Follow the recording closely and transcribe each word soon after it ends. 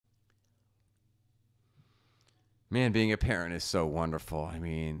Man, being a parent is so wonderful. I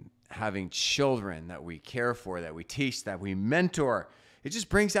mean, having children that we care for, that we teach, that we mentor, it just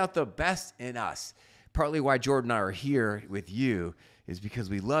brings out the best in us. Partly why Jordan and I are here with you is because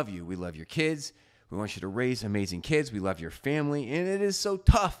we love you. We love your kids. We want you to raise amazing kids. We love your family. And it is so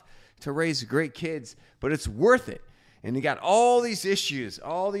tough to raise great kids, but it's worth it. And you got all these issues,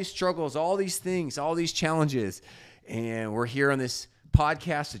 all these struggles, all these things, all these challenges. And we're here on this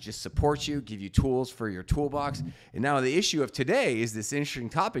podcast to just support you, give you tools for your toolbox. And now the issue of today is this interesting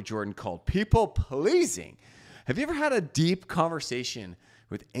topic, Jordan, called people pleasing. Have you ever had a deep conversation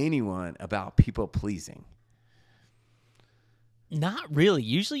with anyone about people pleasing? Not really.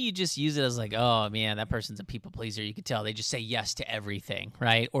 Usually you just use it as like, oh man, that person's a people pleaser. You could tell they just say yes to everything,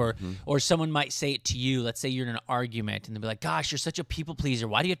 right? Or someone might say it to you. Let's say you're in an argument and they'll be like, gosh, you're such a people pleaser.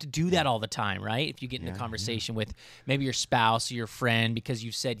 Why do you have to do that all the time, right? If you get in a conversation with maybe your spouse or your friend because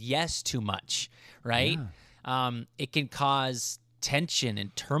you said yes too much, right? It can cause tension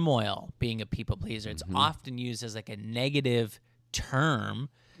and turmoil being a people pleaser. It's often used as like a negative term.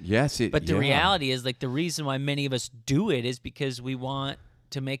 Yes, but the reality is, like, the reason why many of us do it is because we want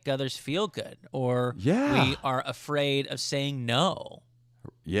to make others feel good, or we are afraid of saying no.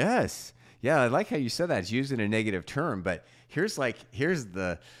 Yes. Yeah, I like how you said that. It's used in a negative term, but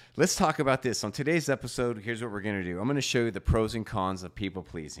let's talk about this. On today's episode, here's what we're going to do. I'm going to show you the pros and cons of people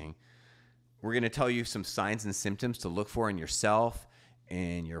pleasing. We're going to tell you some signs and symptoms to look for in yourself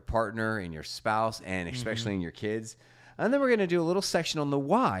and your partner and your spouse, and especially in your kids. And then we're going to do a little section on the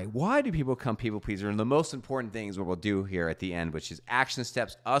why. Why do people become people pleaser? And the most important thing is what we'll do here at the end, which is action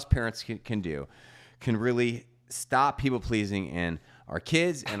steps us parents can do, can really stop people pleasing in our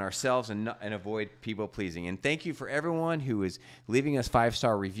kids and ourselves and avoid people pleasing. And thank you for everyone who is leaving us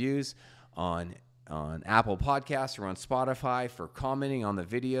 5-star reviews on Apple Podcasts or on Spotify, for commenting on the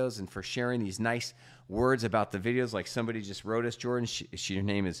videos and for sharing these nice words about the videos. Like somebody just wrote us, Jordan. Her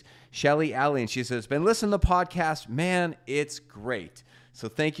name is Shelly Alley, and she says, been listening to the podcast. Man, it's great. So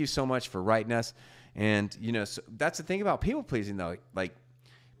thank you so much for writing us. And, so that's the thing about people pleasing, though. Like,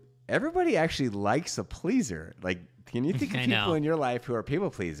 everybody actually likes a pleaser. Like, can you think of people in your life who are people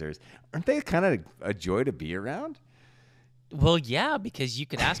pleasers? Aren't they kind of a joy to be around? Well, yeah, because you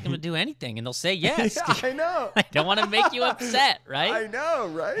could ask them to do anything, and they'll say yes. Yeah, I know. I don't want to make you upset, right? I know,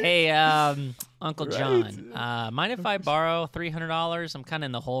 right? Hey, Uncle John, mind if I borrow $300? I'm kind of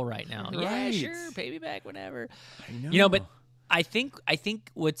in the hole right now. Right. Yeah, sure, pay me back whenever. I know. But I think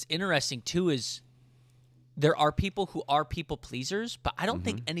what's interesting, too, is there are people who are people pleasers, but I don't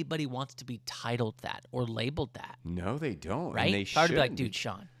think anybody wants to be titled that or labeled that. No, they don't. Right? And they if I were to should be like, dude,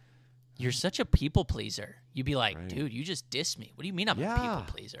 Sean, you're such a people pleaser. You'd be like, dude, you just dissed me. What do you mean I'm a people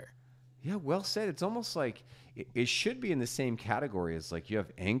pleaser? Yeah, well said. It's almost like it should be in the same category as like you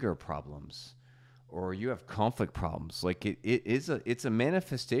have anger problems or you have conflict problems. Like it's a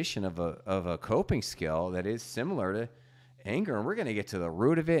manifestation of a coping skill that is similar to anger, and we're going to get to the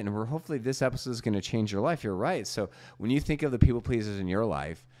root of it, and hopefully this episode is going to change your life. You're right. So when you think of the people pleasers in your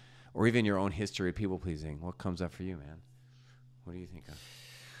life, or even your own history of people pleasing, what comes up for you, man? What do you think of?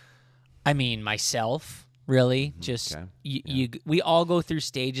 I mean, myself, really. Just we all go through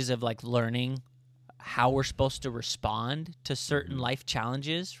stages of like learning how we're supposed to respond to certain life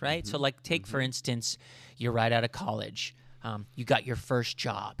challenges, right? So like take, for instance, you're right out of college. You got your first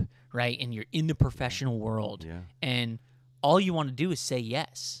job, right? And you're in the professional world. And all you want to do is say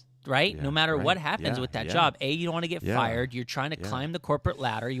yes, right? No matter what happens with that job. You don't want to get fired. You're trying to climb the corporate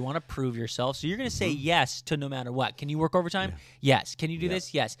ladder. You want to prove yourself. So you're going to say yes to no matter what. Can you work overtime? Yes. Can you do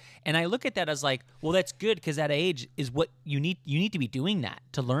this? Yes. And I look at that as like, well, that's good because that age is what you need. You need to be doing that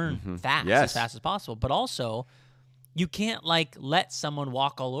to learn fast, as fast as possible. But also, you can't like let someone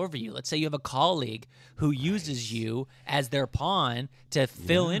walk all over you. Let's say you have a colleague who uses you as their pawn to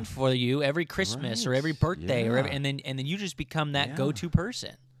fill in for you every Christmas or every birthday or and then you just become that go-to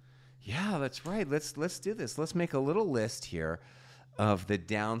person. Yeah, that's right. Let's do this. Let's make a little list here of the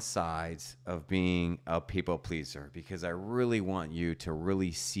downsides of being a people pleaser, because I really want you to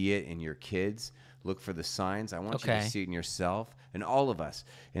really see it in your kids. Look for the signs. I want you to see it in yourself and all of us.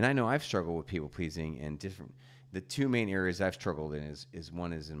 And I know I've struggled with people pleasing and different. The two main areas I've struggled in is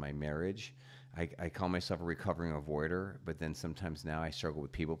one is in my marriage. I call myself a recovering avoider, but then sometimes now I struggle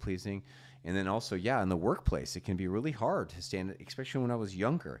with people pleasing. And then also, in the workplace, it can be really hard to stand, especially when I was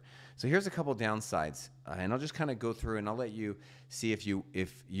younger. So here's a couple downsides, and I'll just kind of go through, and I'll let you see if you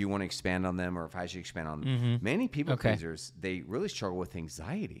want to expand on them or if I should expand on them. Many people pleasers, they really struggle with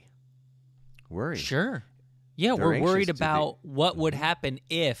anxiety, worry. Sure. Yeah, we're worried about what would happen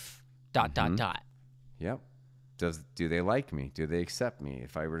if ... Yep. Do they like me? Do they accept me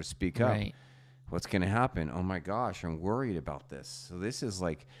if I were to speak up? What's going to happen? Oh my gosh, I'm worried about this. So this is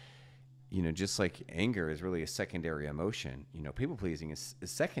like, just like anger is really a secondary emotion. People pleasing is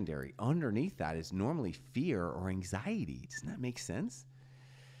secondary. Underneath that is normally fear or anxiety. Doesn't that make sense?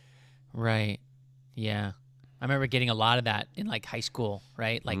 Right. Yeah. I remember getting a lot of that in like high school,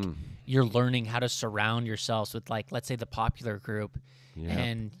 right? Like you're learning how to surround yourselves with like, let's say the popular group,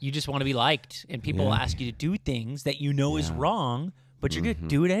 and you just want to be liked, and people will ask you to do things that is wrong, but you're going to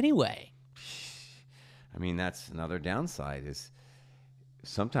do it anyway. I mean, that's another downside is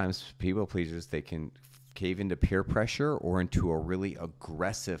sometimes people pleasers, they can cave into peer pressure or into a really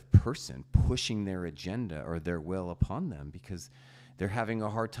aggressive person pushing their agenda or their will upon them because they're having a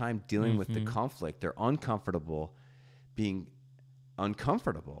hard time dealing with the conflict. They're uncomfortable being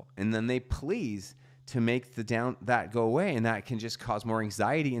uncomfortable. And then they please to make that go away. And that can just cause more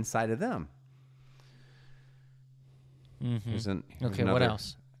anxiety inside of them. Here's what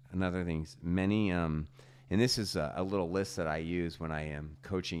else? Another thing. Many, and this is a little list that I use when I am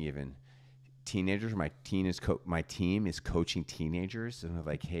coaching even teenagers. My team is coaching teenagers. And I'm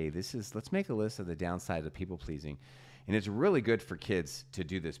like, hey, let's make a list of the downside of people pleasing. And it's really good for kids to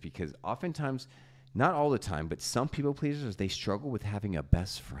do this because oftentimes, not all the time, but some people pleasers, they struggle with having a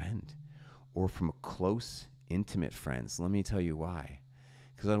best friend or from close, intimate friends. Let me tell you why.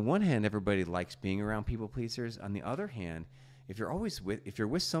 Because on one hand, everybody likes being around people pleasers. On the other hand, if you're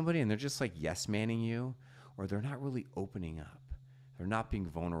with somebody and they're just like yes-manning you, or they're not really opening up, they're not being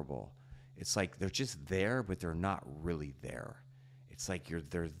vulnerable, it's like they're just there, but they're not really there. It's like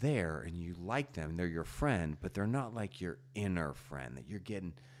they're there and you like them, they're your friend, but they're not like your inner friend that you're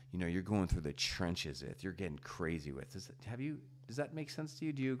getting, you're going through the trenches with, you're getting crazy with. Does that make sense to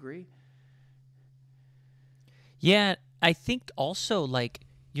you? Do you agree? Yeah, I think also like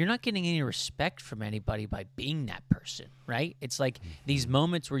you're not getting any respect from anybody by being that person, right? It's like these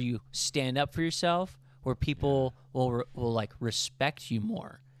moments where you stand up for yourself, where people will like respect you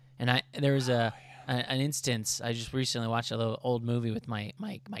more. And there was an instance, I just recently watched a little old movie with my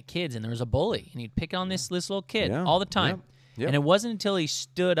kids, and there was a bully, and he'd pick on this little kid all the time. Yep. And it wasn't until he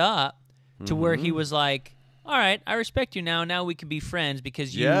stood up to where he was like, all right, I respect you now. Now we can be friends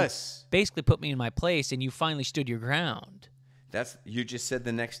because you basically put me in my place, and you finally stood your ground. You just said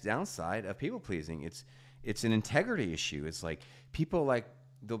the next downside of people pleasing. It's an integrity issue. It's like people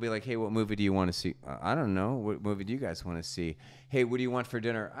they'll be like, hey, what movie do you want to see? I don't know. What movie do you guys want to see? Hey, what do you want for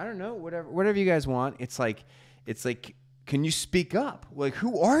dinner? I don't know. Whatever you guys want. It's like, can you speak up? Like,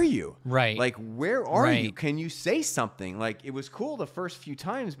 who are you? Right. Like, where are you? Can you say something? Like, it was cool the first few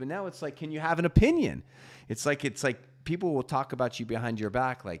times, but now it's like, can you have an opinion? It's like people will talk about you behind your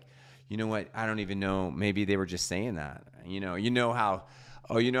back. Like, you know what? I don't even know. Maybe they were just saying that. You know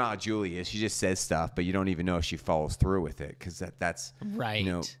how Julie is. She just says stuff, but you don't even know if she follows through with it because that's right.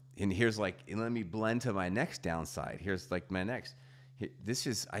 And here's and let me blend to my next downside. Here's my next. This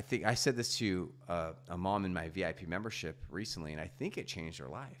is, I think I said this to a mom in my VIP membership recently, and I think it changed her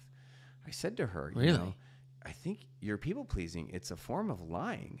life. I said to her, really? I think you're people pleasing. It's a form of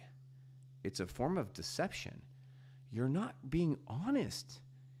lying. It's a form of deception. You're not being honest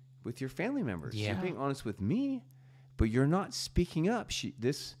with your family members. Yeah. You're being honest with me, but you're not speaking up.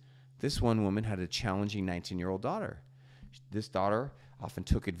 This one woman had a challenging 19-year-old daughter. This daughter often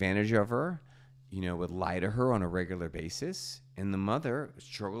took advantage of her, would lie to her on a regular basis, and the mother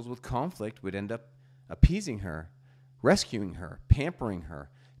struggles with conflict, would end up appeasing her, rescuing her, pampering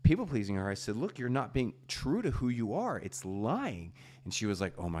her, people-pleasing her. I said, look, you're not being true to who you are. It's lying. And she was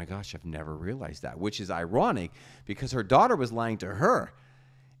like, oh my gosh, I've never realized that, which is ironic because her daughter was lying to her.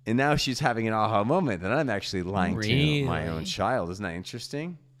 And now she's having an aha moment that I'm actually lying to my own child. Isn't that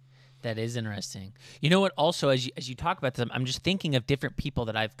interesting? That is interesting. You know what? Also, as you talk about this, I'm just thinking of different people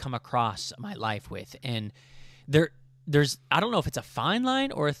that I've come across my life with, and there's I don't know if it's a fine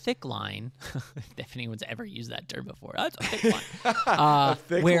line or a thick line. If anyone's ever used that term before, that's a thick line. A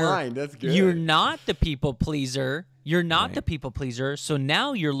thick line. That's good. You're not the people pleaser. You're not the people pleaser. So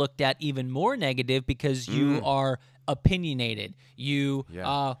now you're looked at even more negative because you are opinionated. You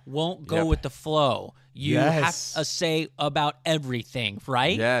won't go with the flow. You have a say about everything,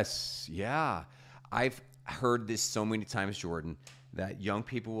 right? Yes. Yeah. I've heard this so many times, Jordan, that young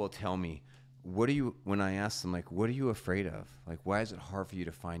people will tell me, when I ask them, like, what are you afraid of? Like, why is it hard for you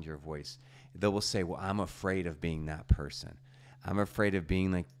to find your voice? They will say, well, I'm afraid of being that person. I'm afraid of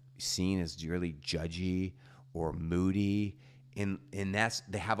being seen as really judgy or moody. And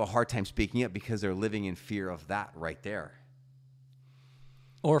they have a hard time speaking up because they're living in fear of that right there.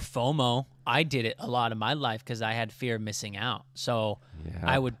 Or FOMO. I did it a lot of my life because I had fear of missing out. So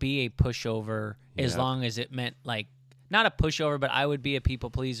I would be a pushover as long as it meant not a pushover, but I would be a people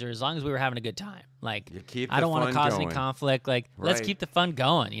pleaser as long as we were having a good time. Like, You keep I the don't want to fun cause going. any conflict. Like, let's Right. keep the fun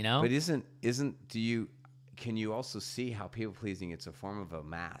going, you know? But can you also see how people pleasing, it's a form of a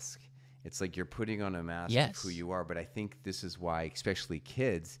mask. It's like you're putting on a mask Yes. of who you are. But I think this is why, especially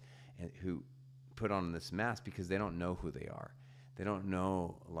kids who put on this mask, because they don't know who they are. They don't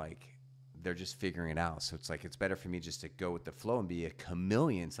know, like, they're just figuring it out. So it's like, it's better for me just to go with the flow and be a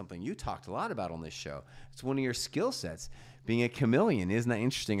chameleon, something you talked a lot about on this show. It's one of your skill sets, being a chameleon. Isn't that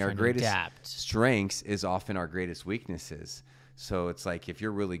interesting? Our greatest strengths is often our greatest weaknesses. So it's like, if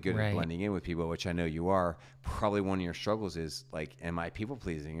you're really good at blending in with people, which I know you are, probably one of your struggles is like, am I people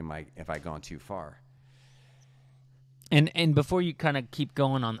pleasing? Have I gone too far? And before you kind of keep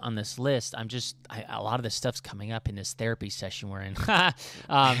going on this list, a lot of this stuff's coming up in this therapy session we're in.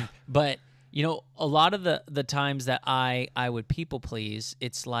 But you know, a lot of the times that I would people please,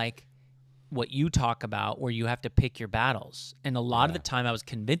 it's like what you talk about, where you have to pick your battles. And a lot of the time, I was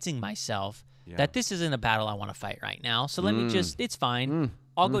convincing myself that this isn't a battle I want to fight right now. So let me it's fine.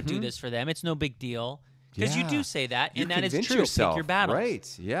 I'll go do this for them. It's no big deal. Because you do say that, and that is true. Yourself. Pick your battles.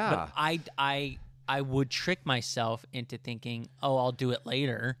 Right, yeah. But I would trick myself into thinking, oh, I'll do it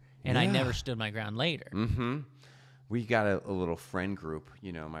later, and I never stood my ground later. Mm-hmm. We got a little friend group,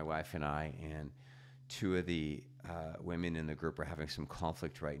 you know, my wife and I, and two of the women in the group are having some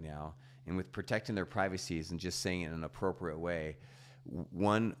conflict right now. And with protecting their privacies and just saying it in an appropriate way,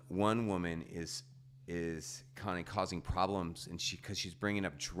 one woman is kind of causing problems, and because she's bringing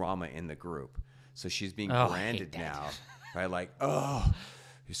up drama in the group, so she's being branded now, right? Like, oh,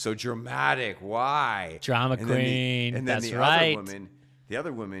 you're so dramatic. Why? Drama queen. That's right. The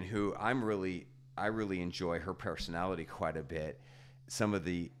other woman who I really enjoy her personality quite a bit.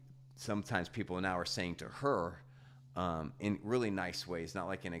 Sometimes people now are saying to her, in really nice ways, not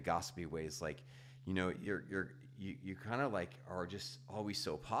like in a gossipy ways, like, you know, you kind of like are just always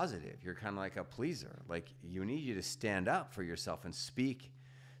so positive. You're kind of like a pleaser. Like, you need you to stand up for yourself and speak.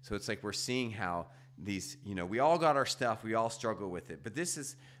 So it's like we're seeing how these, you know, we all got our stuff, we all struggle with it. But this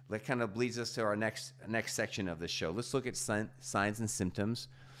is like kind of leads us to our next section of the show. Let's look at signs and symptoms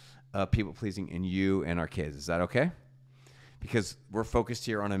of people pleasing in you and our kids. Is that okay? Because we're focused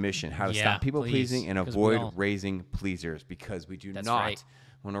here on a mission, how to stop people pleasing and avoid raising pleasers, because we do not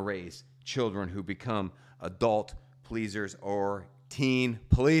want to raise children who become adult pleasers or teen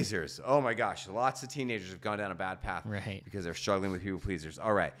pleasers. Oh my gosh, lots of teenagers have gone down a bad path because they're struggling with people pleasers.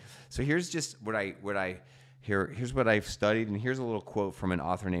 All right, so here's just here's what I've studied, and here's a little quote from an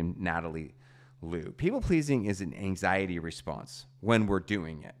author named Natalie Liu. People pleasing is an anxiety response when we're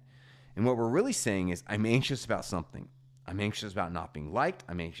doing it. And what we're really saying is, I'm anxious about something. I'm anxious about not being liked.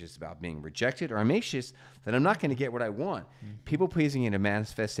 I'm anxious about being rejected, or I'm anxious that I'm not going to get what I want. People pleasing is a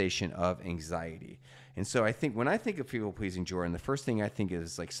manifestation of anxiety. And so I think when I think of people pleasing, Jordan, the first thing I think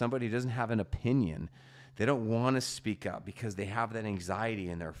is like somebody who doesn't have an opinion. They don't want to speak up because they have that anxiety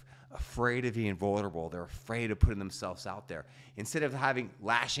and they're afraid of being vulnerable. They're afraid of putting themselves out there. Instead of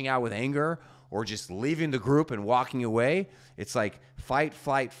lashing out with anger or just leaving the group and walking away, it's like fight,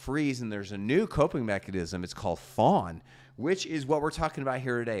 flight, freeze, and there's a new coping mechanism. It's called fawn, which is what we're talking about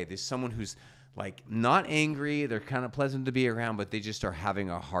here today. There's someone who's like not angry, they're kind of pleasant to be around, but they just are having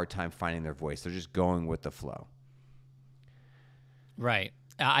a hard time finding their voice. They're just going with the flow. Right.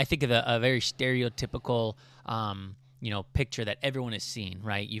 I think of a very stereotypical, picture that everyone has seen,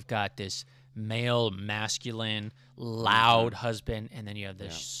 right? You've got this male, masculine, loud husband, and then you have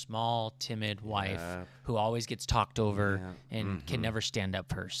this small, timid wife who always gets talked over and can never stand up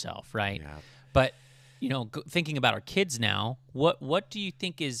for herself, right? Yeah. But, thinking about our kids now, what do you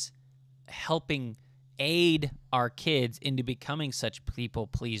think is helping aid our kids into becoming such people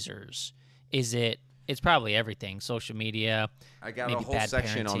pleasers? It's probably everything. Social media. I got a whole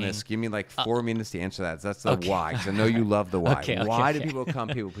section on this. Give me like 4 minutes to answer that. That's the why, because I know you love the why. Why do people become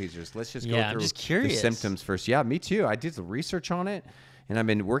people pleasers? Let's just go through I'm just curious. The symptoms first. Yeah, me too. I did the research on it, and I've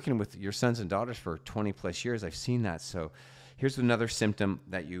been working with your sons and daughters for 20 plus years. I've seen that. So here's another symptom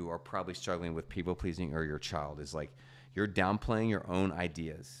that you are probably struggling with people pleasing, or your child is like you're downplaying your own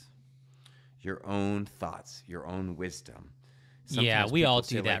ideas, your own thoughts, your own wisdom. Sometimes we all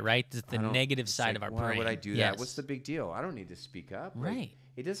do that, right? It's the negative side of our brain. Why would I do that? What's the big deal? I don't need to speak up. Right. Like,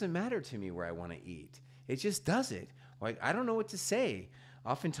 it doesn't matter to me where I want to eat. It just does it. Like, I don't know what to say.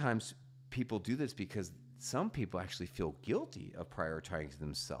 Oftentimes, people do this because some people actually feel guilty of prioritizing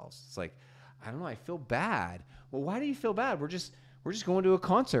themselves. It's like, I don't know, I feel bad. Well, why do you feel bad? We're just going to a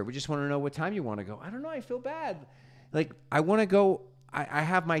concert. We just want to know what time you want to go. I don't know, I feel bad. Like, I want to go. I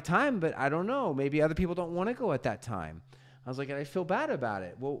have my time, but I don't know. Maybe other people don't want to go at that time. I was like, and I feel bad about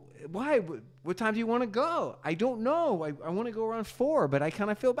it. Well, why? What time do you want to go? I don't know. I want to go around 4, but I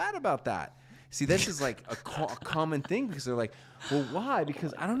kind of feel bad about that. See, this is like a common thing because they're like, well, why?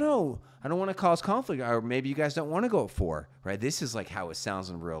 Because I don't know. I don't want to cause conflict. Or maybe you guys don't want to go at 4, right? This is like how it sounds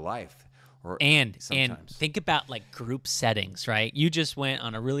in real life. And think about like group settings, right? You just went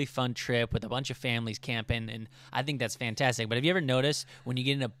on a really fun trip with a bunch of families camping, and I think that's fantastic. But have you ever noticed when you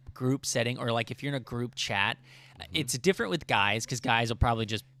get in a group setting, or like if you're in a group chat, it's different with guys because guys will probably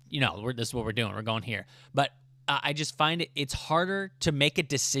just, this is what we're doing. We're going here. But I just find it's harder to make a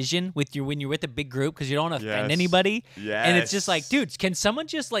decision when you're with a big group because you don't want to offend anybody. Yes. And it's just like, dude, can someone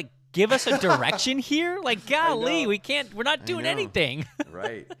just like give us a direction here? Like, golly, we're not doing anything.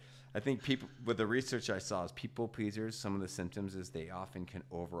 Right. I think with the research I saw is people pleasers, some of the symptoms is they often can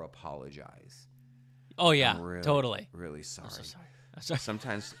over apologize. Oh yeah, really, totally. Really sorry. I'm so sorry. I'm sorry.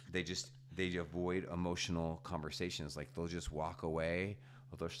 Sometimes they avoid emotional conversations. Like they'll just walk away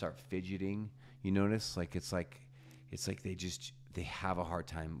or they'll start fidgeting. You notice it's like they have a hard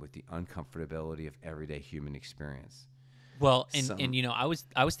time with the uncomfortability of everyday human experience. Well, and I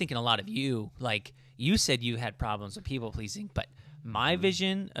was thinking a lot of you. Like you said you had problems with people pleasing, but my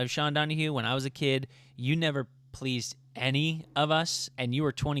vision of Sean Donohue when I was a kid, you never pleased any of us, and you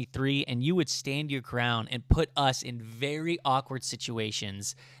were 23, and you would stand your ground and put us in very awkward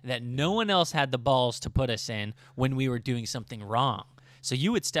situations that no one else had the balls to put us in when we were doing something wrong. So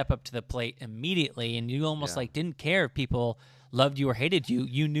you would step up to the plate immediately, and you almost like didn't care if people loved you or hated you.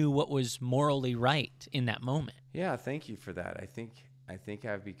 You knew what was morally right in that moment. Yeah, thank you for that. I think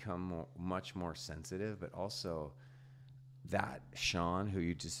I've become much more sensitive, but also that Sean, who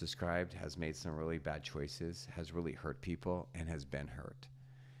you just described, has made some really bad choices, has really hurt people, and has been hurt.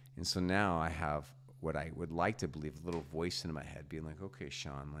 And so now I have what I would like to believe, a little voice in my head being like, okay,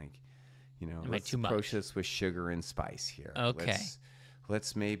 Sean, like, let's approach this with sugar and spice here. Okay.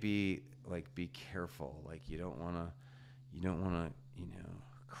 Let's maybe like be careful. Like you don't want to,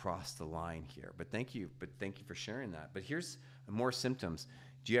 cross the line here. But thank you for sharing that. But here's more symptoms.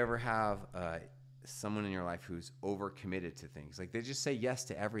 Do you ever have someone in your life who's overcommitted to things? Like they just say yes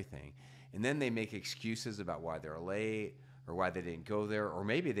to everything, and then they make excuses about why they're late or why they didn't go there, or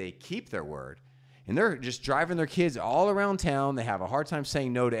maybe they keep their word and they're just driving their kids all around town. They have a hard time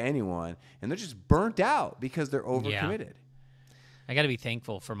saying no to anyone, and they're just burnt out because they're overcommitted. Yeah. I got to be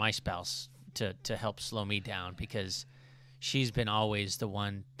thankful for my spouse to help slow me down, because she's been always the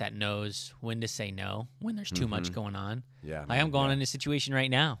one that knows when to say no when there's too much going on. Yeah, like I'm going in a situation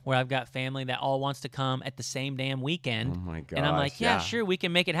right now where I've got family that all wants to come at the same damn weekend. Oh my gosh, and I'm like, yeah, sure, we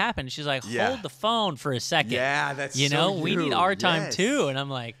can make it happen. And she's like, hold the phone for a second. Yeah, that's we need our time too. And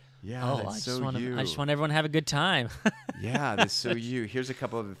I'm like, I just want everyone to have a good time. Yeah, that's so you. Here's a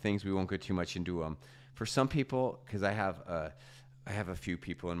couple of the things. We won't go too much into. For some people, because I have a few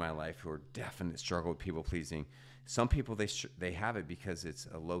people in my life who are definitely struggle with people pleasing. Some people they have it because it's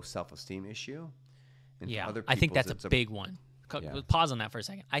a low self-esteem issue. And yeah, other I think that's a big one. Pause on that for a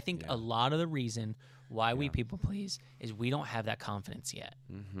second. I think a lot of the reason why we people please is we don't have that confidence yet.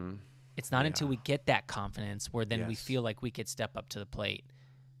 Mm-hmm. It's not until we get that confidence where then we feel like we could step up to the plate.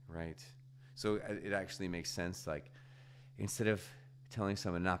 Right. So it actually makes sense. Like instead of telling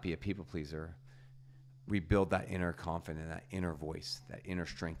someone not be a people pleaser, we build that inner confidence, that inner voice, that inner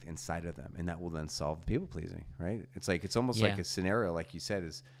strength inside of them, and that will then solve people pleasing, right? It's almost like a scenario, like you said,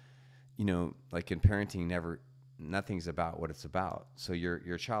 is, like in parenting, nothing's about what it's about. So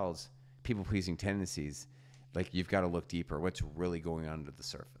your child's people pleasing tendencies, like you've got to look deeper. What's really going on under the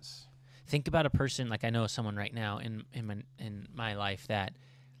surface? Think about a person, like I know someone right now in my life that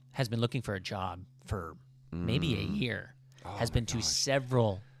has been looking for a job for maybe a year, has been to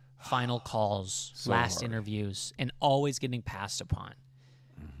several final calls, last interviews, and always getting passed upon.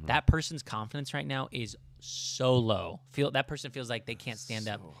 Mm-hmm. That person's confidence right now is so low. That person feels like they can't stand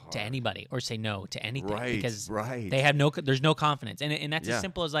up to anybody or say no to anything because they have there's no confidence. And that's as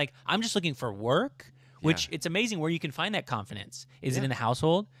simple as like, I'm just looking for work, which it's amazing where you can find that confidence. Is it in the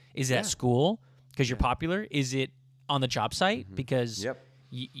household? Is it at school because you're popular? Is it on the job site because, so.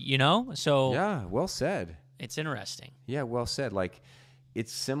 Yeah, well said. It's interesting. Yeah, well said. Like,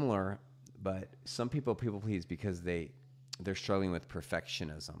 it's similar, but some people please because they're struggling with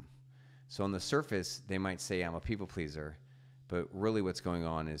perfectionism. So on the surface, they might say, I'm a people pleaser, but really what's going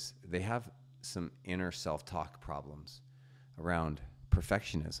on is they have some inner self-talk problems around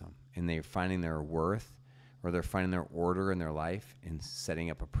perfectionism, and they're finding their worth or they're finding their order in their life and setting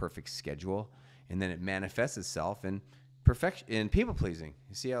up a perfect schedule, and then it manifests itself in people pleasing.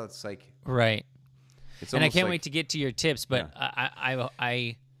 You see how it's like... Right. And I can't wait to get to your tips, but I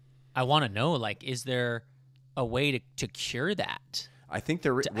want to know, like, is there a way to cure that? I think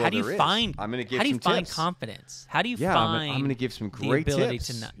there. How do you find? I'm going to give How do you some find tips. confidence? How do you Yeah, find? I'm going to give some great the ability tips.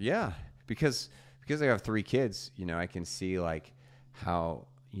 To not, yeah, because I have 3 kids. You know, I can see like how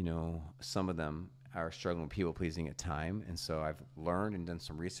some of them are struggling with people pleasing at time, and so I've learned and done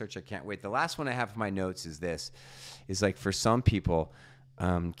some research. I can't wait. The last one I have in my notes is like for some people.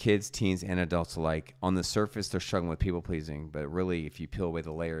 Kids, teens, and adults alike, on the surface, they're struggling with people pleasing, but really, if you peel away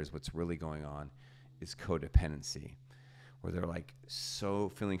the layers, what's really going on is codependency, where they're like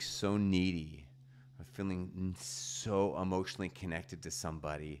feeling so needy, or feeling so emotionally connected to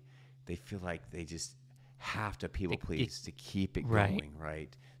somebody, they feel like they just have to people please to keep it going,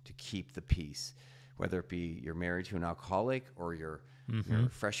 right? To keep the peace, whether it be you're married to an alcoholic or your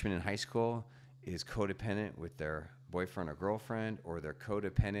freshman in high school is codependent with their boyfriend or girlfriend, or they're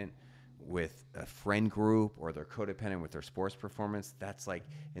codependent with a friend group, or they're codependent with their sports performance. That's like,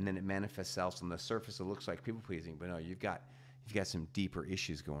 and then it manifests itself on the surface. It looks like people pleasing, but no, you've got some deeper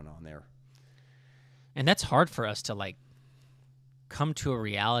issues going on there. And that's hard for us to like come to a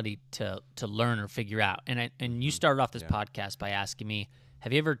reality to learn or figure out. And you started off this podcast by asking me,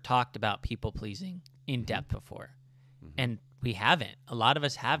 have you ever talked about people pleasing in depth before? And we haven't. A lot of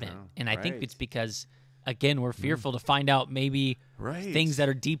us haven't. No, and I think it's because, again, we're fearful to find out maybe Right. things that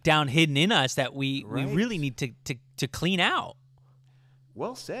are deep down hidden in us that we really need to clean out.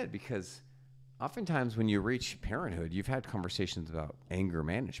 Well said, because oftentimes when you reach parenthood, you've had conversations about anger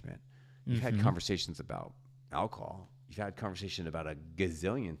management. You've had conversations about alcohol. You've had conversations about a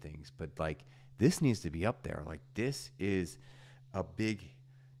gazillion things, but like this needs to be up there. Like this is a big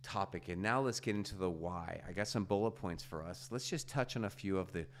topic. And now let's get into the why. I got some bullet points for us. Let's just touch on a few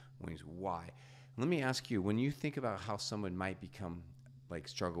of the ways why. Let me ask you, when you think about how someone might become like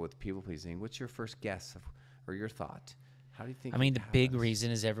struggle with people pleasing, what's your first guess or your thought? How do you think? I mean, the big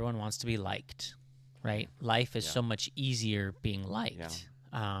reason is everyone wants to be liked, right? Life is so much easier being liked.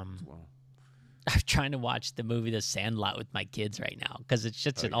 I'm trying to watch the movie The Sandlot with my kids right now because it's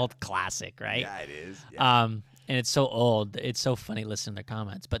just an old classic, right? Yeah, it is. Yeah. And it's so old. It's so funny listening to their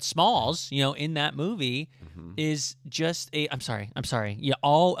comments. But Smalls, in that movie is just I'm sorry. Yeah,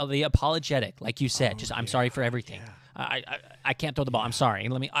 all of the apologetic, like you said, I'm sorry for everything. Yeah. I can't throw the ball. I'm sorry.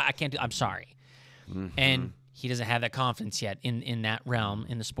 I can't do, I'm sorry. And he doesn't have that confidence yet in that realm,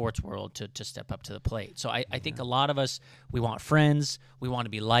 in the sports world, to step up to the plate. So I think a lot of us, we want friends. We want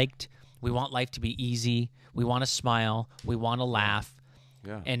to be liked. We want life to be easy. We want to smile. We want to laugh.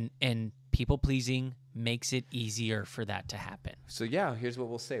 Yeah. And people pleasing makes it easier for that to happen. So here's what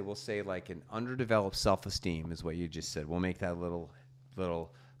we'll say. We'll say like an underdeveloped self-esteem is what you just said. We'll make that little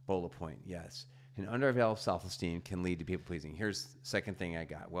bullet point. Yes. An underdeveloped self-esteem can lead to people pleasing. Here's the second thing I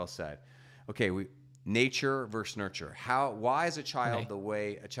got. Well said. Okay, nature versus nurture. Why is a child the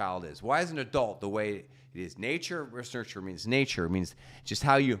way a child is? Why is an adult the way it is? Nature versus nurture means just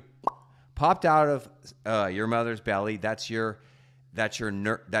how you popped out of your mother's belly. That's your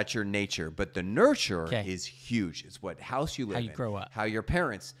nature. But the nurture is huge. It's what house you live in, how you grow up, how your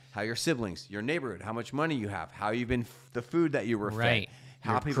parents, how your siblings, your neighborhood, how much money you have, how you've been, the food that you were fed,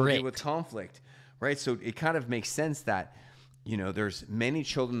 how people deal with conflict, right? So it kind of makes sense that, there's many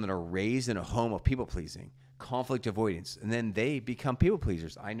children that are raised in a home of people pleasing, conflict avoidance, and then they become people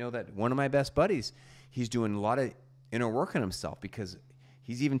pleasers. I know that one of my best buddies, he's doing a lot of inner work on himself because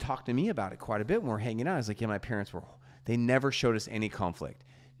he's even talked to me about it quite a bit when we're hanging out. He's like, my parents they never showed us any conflict.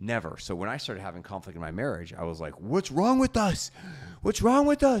 Never. So when I started having conflict in my marriage, I was like, what's wrong with us? What's wrong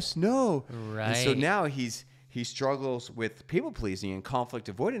with us? No. Right. And so now he struggles with people pleasing and conflict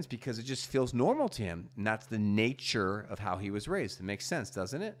avoidance because it just feels normal to him. And that's the nature of how he was raised. It makes sense,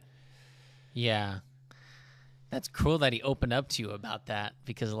 doesn't it? Yeah. That's cool that he opened up to you about that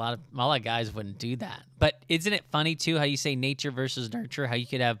because a lot of guys wouldn't do that. But isn't it funny too how you say nature versus nurture? How you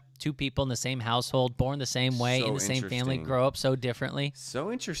could have two people in the same household, born the same way, in the same family, grow up so differently. So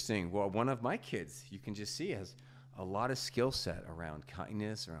interesting. Well, one of my kids, you can just see, has a lot of skill set around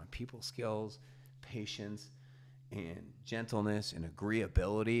kindness, around people skills, patience, and gentleness and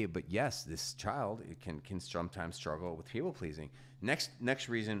agreeability. But yes, this child can sometimes struggle with people pleasing. Next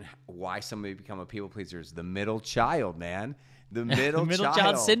reason why somebody become a people pleaser is the middle child, man. The middle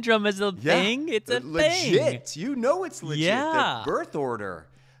child syndrome is a thing. It's a legit. thing. It's legit. The birth order.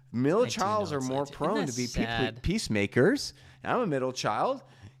 Middle childs are more prone to be peacemakers. I'm a middle child.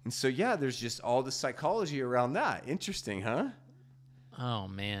 And so, there's just all the psychology around that. Interesting, huh? Oh,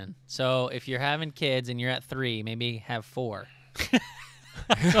 man. So if you're having kids and you're at 3, maybe have 4.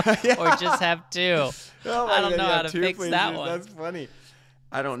 Or just have 2. Oh I don't know how to fix that one. That's funny.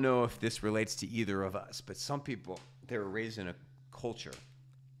 I don't know if this relates to either of us, but some people, they were raised in a culture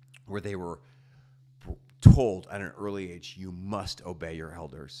where they were told at an early age, you must obey your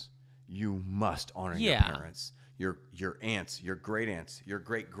elders. You must honor your parents, your aunts, your great aunts, your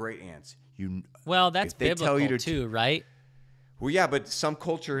great great aunts. Well, that's biblical too, right? Well, yeah, but some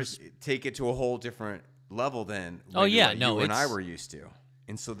cultures take it to a whole different level than you and I were used to.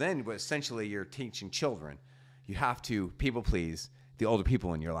 And so then, essentially, you're teaching children. You have to people please the older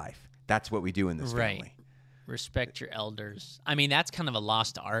people in your life. That's what we do in this family. Respect your elders. I mean, that's kind of a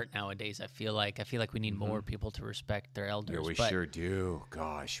lost art nowadays. I feel like we need more people to respect their elders. Yeah, we sure do.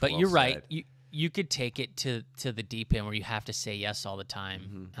 Gosh, but you're right. You could take it to the deep end where you have to say yes all the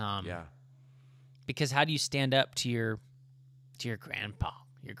time. Yeah. Because how do you stand up to your grandpa,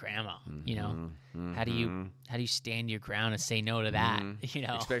 your grandma? You know, how do you stand your ground and say no to that? You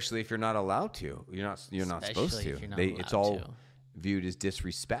know, especially if you're not allowed to. You're not supposed to. It's all viewed as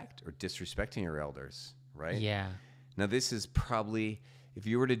disrespect or disrespecting your elders. Right? Yeah. Now, this is probably, if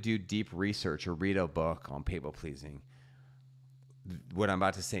you were to do deep research or read a book on people pleasing, what I'm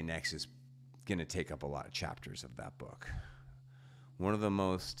about to say next is going to take up a lot of chapters of that book. One of the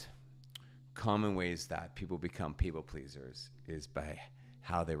most common ways that people become people pleasers is by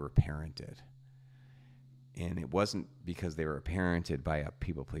how they were parented. And it wasn't because they were parented by a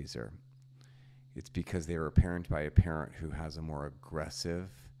people pleaser. It's because they were parented by a parent who has a more aggressive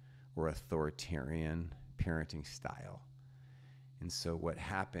or authoritarian parenting style. And so what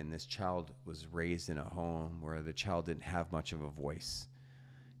happened, this child was raised in a home where the child didn't have much of a voice,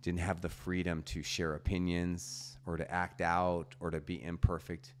 didn't have the freedom to share opinions or to act out or to be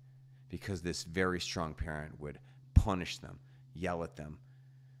imperfect, because this very strong parent would punish them, yell at them,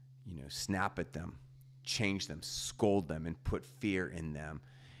 snap at them, change them, scold them, and put fear in them.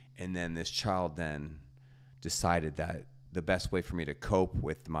 And then this child then decided that the best way for me to cope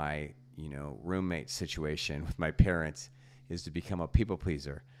with my roommate situation with my parents is to become a people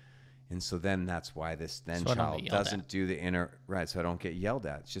pleaser. And so then that's why this child doesn't do the inner, right, so I don't get yelled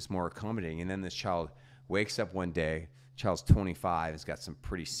at. It's just more accommodating. And then this child wakes up one day, child's 25, has got some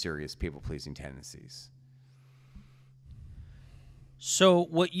pretty serious people pleasing tendencies. So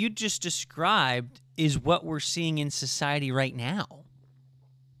what you just described is what we're seeing in society right now,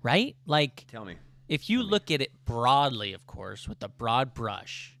 right? Like, tell me. If you look at it broadly, of course, with a broad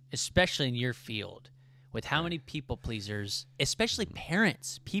brush, especially in your field, with how many people pleasers, especially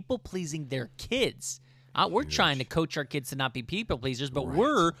parents, people pleasing their kids. We're trying to coach our kids to not be people pleasers, but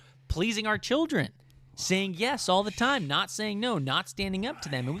we're pleasing our children, saying yes all the time, not saying no, not standing up to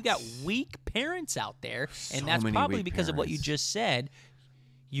them. And we've got weak parents out there, and that's probably because of what you just said.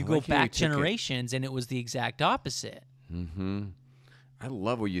 You go back generations, and it was the exact opposite. Mm-hmm. I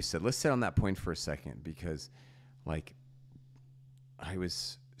love what you said. Let's sit on that point for a second, because I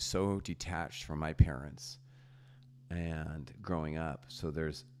was so detached from my parents and growing up. So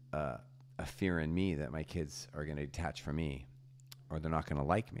there's a fear in me that my kids are going to detach from me or they're not going to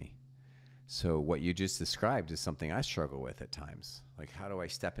like me. So what you just described is something I struggle with at times. Like, how do I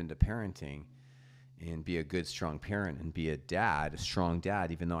step into parenting and be a good, strong parent and be a strong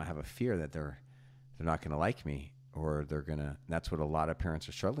dad, even though I have a fear that they're not going to like me? Or that's what a lot of parents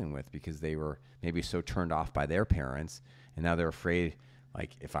are struggling with, because they were maybe so turned off by their parents, and now they're afraid,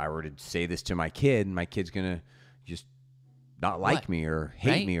 like, if I were to say this to my kid's going to just not like me or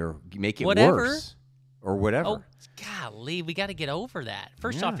hate me or make it worse or whatever. Oh, golly, we got to get over that.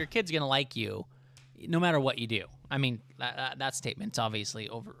 First off, your kid's going to like you no matter what you do. I mean, that statement's obviously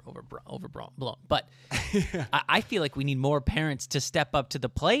overblown. But I feel like we need more parents to step up to the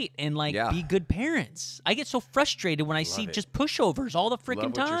plate and be good parents. I get so frustrated when I see just pushovers all the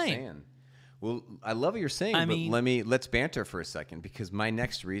freaking time. You're saying. Well, I love what you're saying, let's banter for a second, because my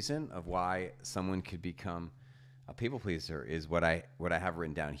next reason of why someone could become a people pleaser is what I have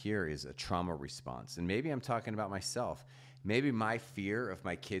written down here is a trauma response. And maybe I'm talking about myself. Maybe my fear of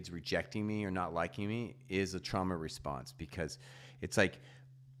my kids rejecting me or not liking me is a trauma response, because it's like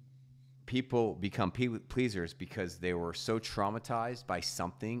people become people pleasers because they were so traumatized by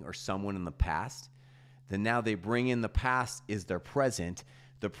something or someone in the past that now they bring in the past is their present,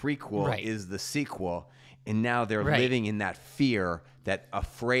 the prequel is the sequel, and now they're living in that fear, that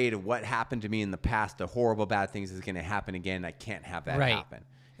afraid of what happened to me in the past, the horrible bad things is going to happen again. I can't have that happen.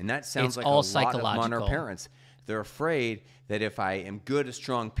 And that sounds like all a lot of modern parents. They're afraid that if I am good, a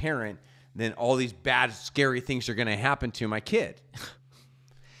strong parent, then all these bad, scary things are going to happen to my kid.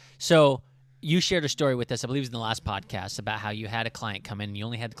 So you shared a story with us, I believe it was in the last podcast, about how you had a client come in and you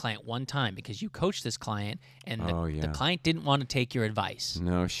only had the client one time because you coached this client and the client didn't want to take your advice.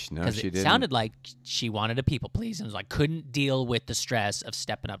 No, she didn't. Because it sounded like she wanted to people please and was like, couldn't deal with the stress of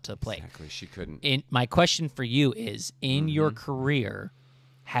stepping up to the plate. Exactly, she couldn't. My question for you is, in your career,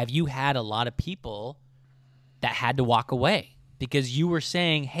 have you had a lot of people that had to walk away because you were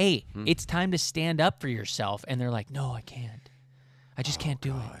saying, hey, it's time to stand up for yourself. And they're like, no, I can't. I just can't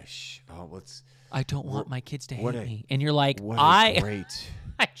do it. Oh, I don't want my kids to hate a- me. And you're like, what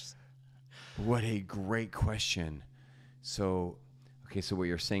a great question. So, okay, so what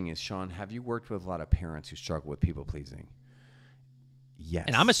you're saying is, Sean, have you worked with a lot of parents who struggle with people pleasing? Yes.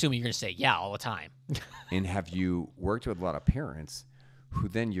 And I'm assuming you're going to say, yeah, all the time. And have you worked with a lot of parents who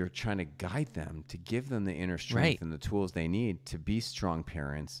then you're trying to guide them to give them the inner strength Right. and the tools they need to be strong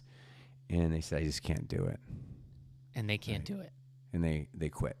parents, and they say, I just can't do it. And they can't do it. And they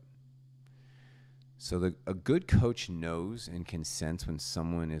quit. So a good coach knows and can sense when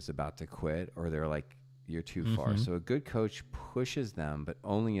someone is about to quit or they're like, you're too far. So a good coach pushes them, but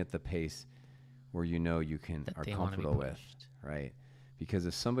only at the pace where you know you are comfortable with, right? Because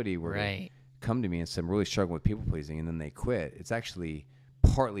if somebody were to come to me and say, I'm really struggling with people pleasing, and then they quit, it's actually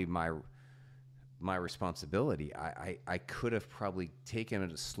partly my responsibility. I could have probably taken it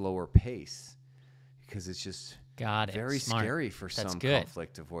at a slower pace because it's just very scary for some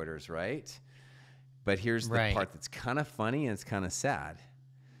conflict avoiders, right? But here's the part that's kind of funny and it's kind of sad.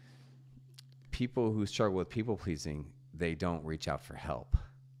 People who struggle with people pleasing, they don't reach out for help.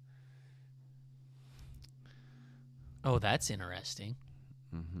 Oh, that's interesting.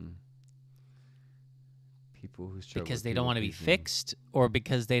 Mm-hmm. People who struggle because with they don't want to be fixed or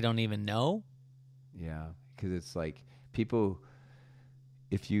because they don't even know. Yeah, because it's like people.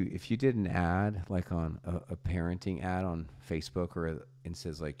 If you did an ad like on a parenting ad on Facebook and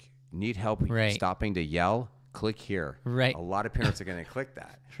says like need help stopping to yell, click here. Right. A lot of parents are going to click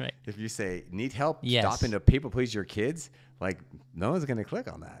that. Right. If you say need help stopping to people please your kids, like no one's going to click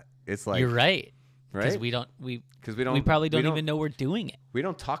on that. It's like you're right. Right? Because we probably don't even know we're doing it. We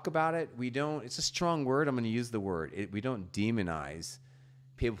don't talk about it. We don't. It's a strong word. I'm going to use the word. We don't demonize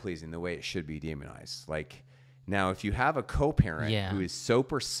people pleasing the way it should be demonized. Like now, if you have a co-parent who is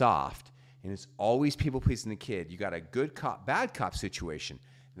super soft and is always people pleasing the kid, you got a good cop, bad cop situation.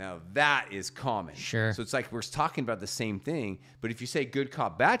 Now that is common. Sure. So it's like we're talking about the same thing, but if you say good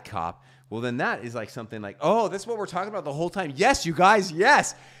cop, bad cop, well then that is like something like, oh, that's what we're talking about the whole time. Yes, you guys,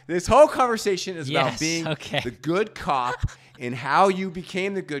 yes. This whole conversation is about being the good cop and how you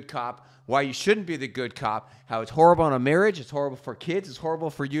became the good cop, why you shouldn't be the good cop, how it's horrible in a marriage, it's horrible for kids, it's horrible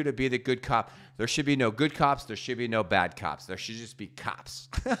for you to be the good cop. There should be no good cops, there should be no bad cops. There should just be cops.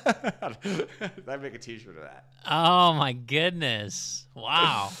 I'd make a t-shirt of that. Oh my goodness.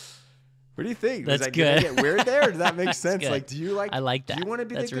 Wow. What do you think? That's good. Did I get weird there? Or does that make sense? Like, do you like? I like that. Do you want to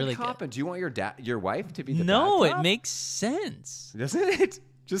be the good cop? And do you want your wife to be the bad cop? No, it makes sense. Doesn't it?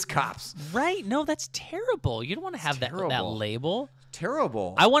 Just cops. Right. No, that's terrible. You don't want to have that label.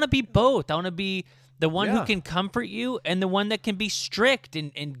 Terrible. I want to be both. I want to be the one who can comfort you and the one that can be strict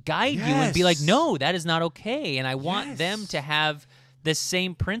and guide you and be like, no, that is not okay. And I want them to have the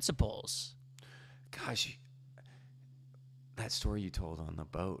same principles. Gosh, that story you told on the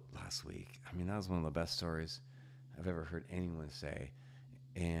boat last week, I mean, that was one of the best stories I've ever heard anyone say.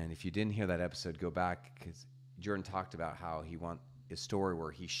 And if you didn't hear that episode, go back because Jordan talked about how he wants a story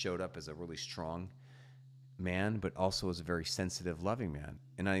where he showed up as a really strong man, but also as a very sensitive, loving man.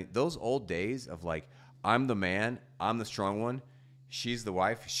 And those old days of like, I'm the man, I'm the strong one, she's the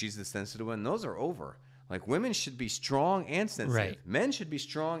wife, she's the sensitive one, those are over. Like women should be strong and sensitive. Right. Men should be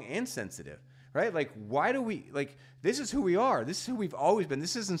strong and sensitive. Right? Like, why do we, like, this is who we are. This is who we've always been.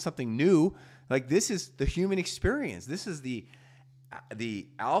 This isn't something new. Like, this is the human experience. This is the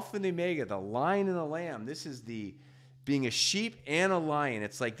alpha and the omega, the lion and the lamb. This is the being a sheep and a lion.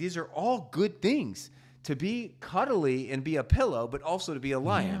 It's like, these are all good things. To be cuddly and be a pillow, but also to be a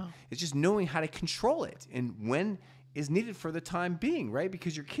lion. Yeah. It's just knowing how to control it and when is needed for the time being, right?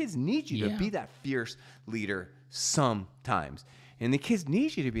 Because your kids need you to be that fierce leader sometimes. And the kids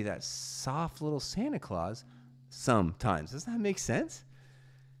need you to be that soft little Santa Claus sometimes. Doesn't that make sense?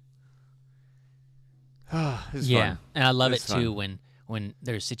 Fun. And I love it too when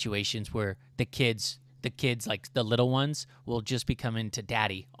there's situations where the kids, like the little ones, will just be coming to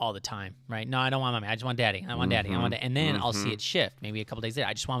daddy all the time, right? No, I don't want mommy. I just want daddy. I want daddy. I want daddy. And then I'll see it shift. Maybe a couple days later,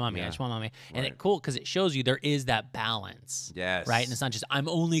 I just want mommy. I just want mommy. And it's cool because it shows you there is that balance. Yes. Right? And it's not just, I'm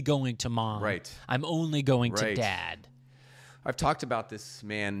only going to mom. Right. I'm only going to dad. I've talked about this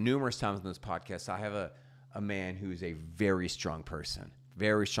man numerous times on this podcast. I have a man who's a very strong person,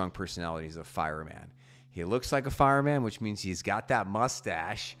 very strong personality. He's a fireman. He looks like a fireman, which means he's got that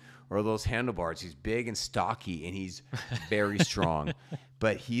mustache or those handlebars. He's big and stocky, and he's very strong.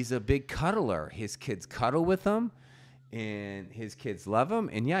 But he's a big cuddler. His kids cuddle with him, and his kids love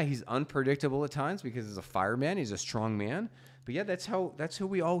him. And, yeah, he's unpredictable at times because he's a fireman. He's a strong man. But, yeah, that's who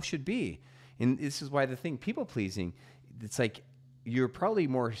we all should be. And this is why the thing, people pleasing, it's like you're probably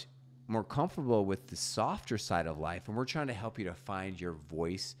more comfortable with the softer side of life, and we're trying to help you to find your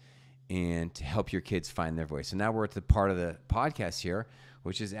voice and to help your kids find their voice. And now we're at the part of the podcast here,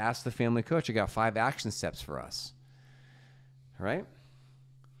 which is Ask the Family Coach. I got 5 action steps for us. All right?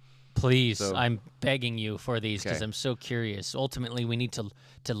 Please, I'm begging you for these because I'm so curious. Ultimately, we need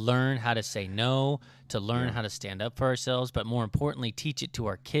to learn how to say no, to learn how to stand up for ourselves, but more importantly, teach it to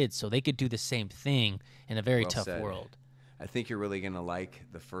our kids so they could do the same thing in a very tough world. I think you're really going to like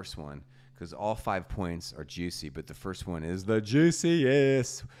the first one because all 5 points are juicy, but the first one is the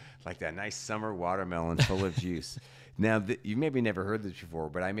juiciest, like that nice summer watermelon full of juice. Now, you maybe never heard this before,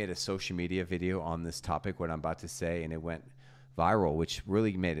 but I made a social media video on this topic, what I'm about to say, and it went viral, which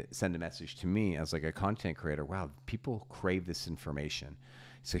really made it send a message to me as like a content creator. Wow, people crave this information.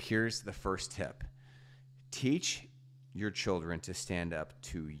 So here's the first tip. Teach your children to stand up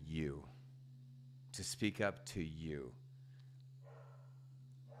to you, to speak up to you.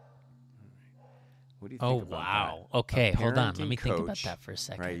 What do you think about wow. that? Okay, hold on. Let me think about that for a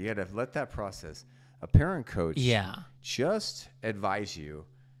second. Right, you got to let that process. A parent coach just advise you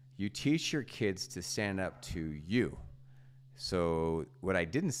teach your kids to stand up to you. So what I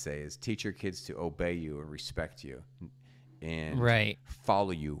didn't say is teach your kids to obey you and respect you and follow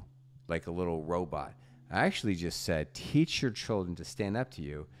you like a little robot. I actually just said teach your children to stand up to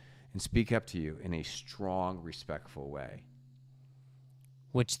you and speak up to you in a strong, respectful way.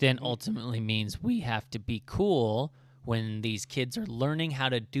 Which then ultimately means we have to be cool when these kids are learning how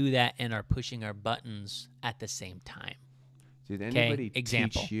to do that and are pushing our buttons at the same time. Did anybody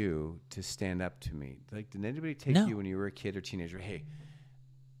teach you to stand up to me? Like, did anybody take you when you were a kid or teenager? Hey,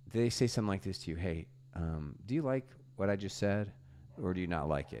 did they say something like this to you? Hey, do you like what I just said, or do you not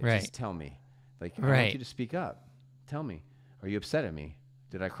like it? Just tell me. Like, I want you to speak up. Tell me. Are you upset at me?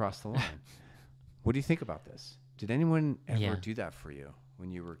 Did I cross the line? What do you think about this? Did anyone ever do that for you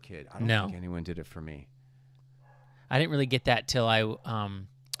when you were a kid? I don't think anyone did it for me. I didn't really get that till I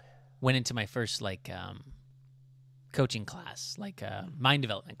went into my first coaching class, mind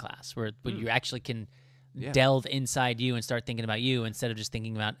development class, where you actually can delve inside you and start thinking about you instead of just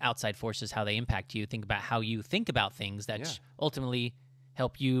thinking about outside forces, how they impact you. Think about how you think about things that ultimately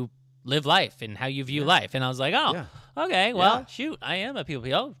help you live life and how you view life. And I was like, okay, well, shoot, I am a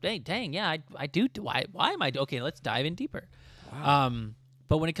people. Oh, dang, yeah, I do. Why am I? Okay, let's dive in deeper. Wow.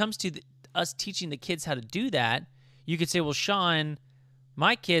 But when it comes to us teaching the kids how to do that, you could say, well, Sean,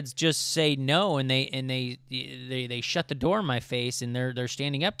 my kids just say no and they shut the door in my face and they're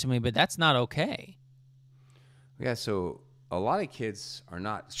standing up to me, but that's not okay. Yeah, so a lot of kids are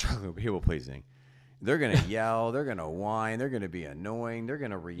not struggling with people pleasing. They're going to yell, they're going to whine, they're going to be annoying, they're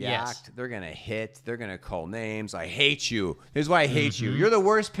going to react, they're going to hit, they're going to call names. I hate you. Here's why I hate you. You're the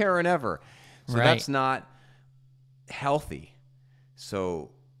worst parent ever. So that's not healthy.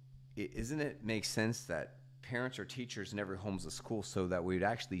 So isn't it make sense that parents or teachers in every home's a school so that we'd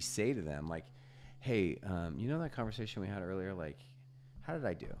actually say to them, like, hey, you know that conversation we had earlier? Like, how did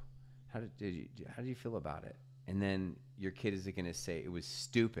I do? How did you feel about it? And then your kid is going to say, it was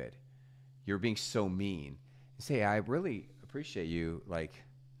stupid. You're being so mean. You say, I really appreciate you, like,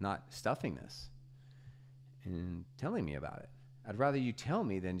 not stuffing this and telling me about it. I'd rather you tell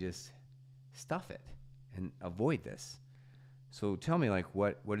me than just stuff it and avoid this. So tell me, like,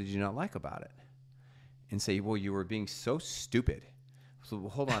 what did you not like about it? And say, well, you were being so stupid. So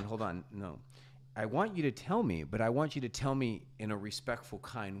hold on. No. I want you to tell me, but I want you to tell me in a respectful,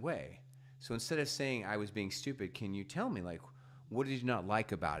 kind way. So instead of saying I was being stupid, can you tell me, like, what did you not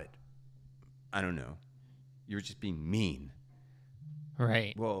like about it? I don't know. You were just being mean.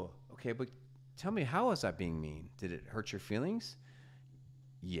 Right. Well, okay, but tell me, how was I being mean? Did it hurt your feelings?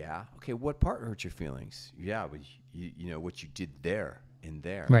 Yeah. Okay, what part hurt your feelings? Yeah, but you know what you did there and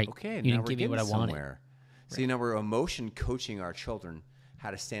there. Right. Okay, you now didn't we're give me getting what I wanted. somewhere. So, you know, we're emotion coaching our children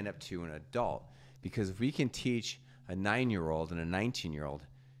how to stand up to an adult. Because if we can teach a 9-year-old and a 19-year-old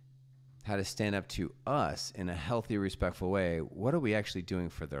how to stand up to us in a healthy, respectful way, what are we actually doing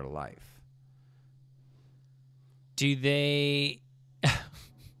for their life? Do they...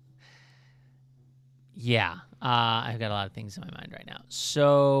 I've got a lot of things in my mind right now.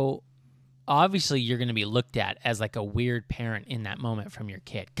 So... obviously, you're going to be looked at as like a weird parent in that moment from your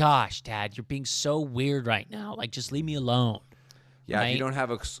kid. Gosh, Dad, you're being so weird right now. Like, just leave me alone. Yeah, right? if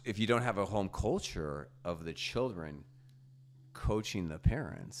you don't have a home culture of the children coaching the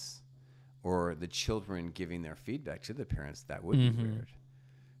parents, or the children giving their feedback to the parents, that would be weird.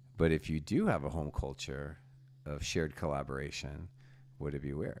 But if you do have a home culture of shared collaboration, would it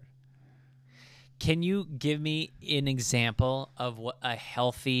be weird? Can you give me an example of what a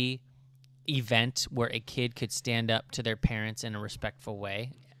healthy event where a kid could stand up to their parents in a respectful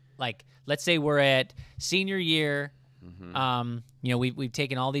way? Like, let's say we're at senior year. We've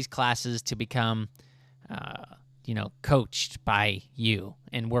taken all these classes to become, coached by you,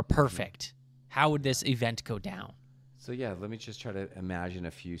 and we're perfect. How would this event go down? So yeah, let me just try to imagine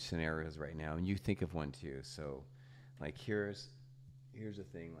a few scenarios right now, and you think of one too. So, like here's the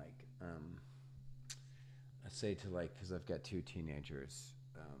thing. Like, I say to because I've got 2 teenagers.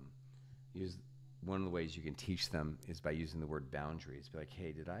 Use one of the ways you can teach them is by using the word boundaries. Be like,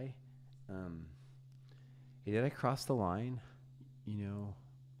 hey, did I cross the line?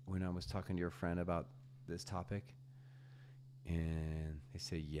 When I was talking to your friend about this topic, and they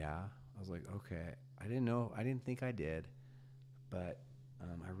say, yeah. I was like, okay. I didn't think I did, but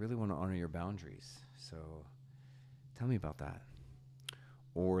I really want to honor your boundaries. So tell me about that.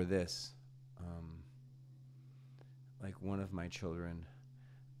 Or this, like one of my children,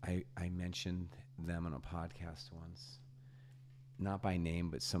 I mentioned them on a podcast once, not by name,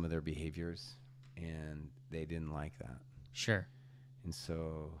 but some of their behaviors, and they didn't like that. Sure. And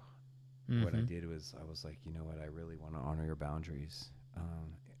so what I did was I was like, you know what, I really want to honor your boundaries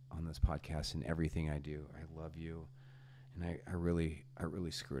on this podcast and everything I do. I love you, and I really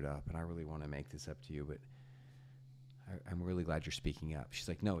screwed up, and I really want to make this up to you, but I'm really glad you're speaking up. She's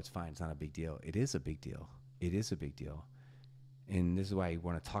like, no, it's fine. It's not a big deal. It is a big deal. It is a big deal. And this is why I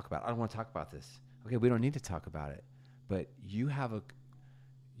want to talk about it. I don't want to talk about this. Okay, we don't need to talk about it. But you have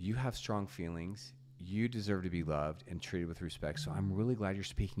strong feelings. You deserve to be loved and treated with respect. So I'm really glad you're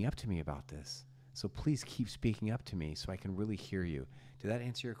speaking up to me about this. So please keep speaking up to me so I can really hear you. Did that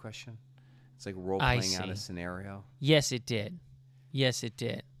answer your question? It's like role-playing out a scenario. Yes, it did.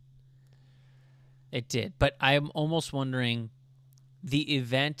 It did. But I'm almost wondering the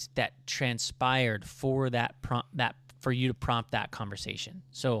event that transpired for for you to prompt that conversation.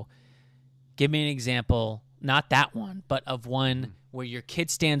 So give me an example, not that one, but of one where your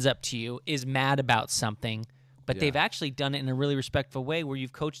kid stands up to you, is mad about something, but they've actually done it in a really respectful way where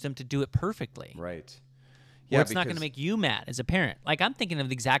you've coached them to do it perfectly. Right. Yeah, it's not going to make you mad as a parent. Like, I'm thinking of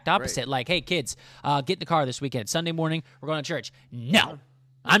the exact opposite. Right. Like, hey, kids, get in the car this weekend. Sunday morning, we're going to church. No,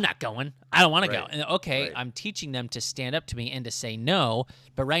 I'm not going. I don't want to go. And, okay, I'm teaching them to stand up to me and to say no.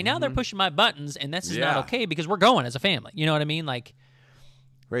 But right now they're pushing my buttons, and this is not okay because we're going as a family. You know what I mean? Like,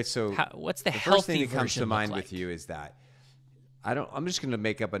 right. So what's the first thing that comes to mind like? With you is that I'm just going to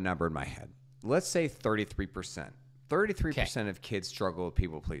make up a number in my head. Let's say 33%. 33% of kids struggle with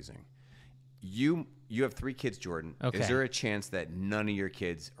people pleasing. You have 3 kids, Jordan. Okay. Is there a chance that none of your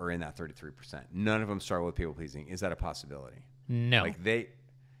kids are in that 33%? None of them struggle with people pleasing. Is that a possibility? No. Like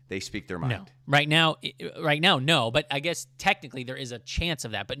they speak their mind. No. Right now, no. But I guess technically there is a chance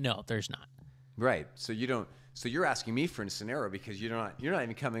of that. But no, there's not. Right. So you don't. So you're asking me for a scenario because you're not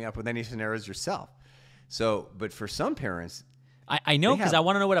even coming up with any scenarios yourself. So, but for some parents, I know because I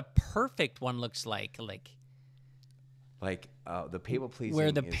want to know what a perfect one looks like. Like the people pleasing,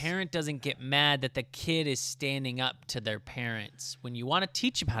 where the parent doesn't get mad that the kid is standing up to their parents when you want to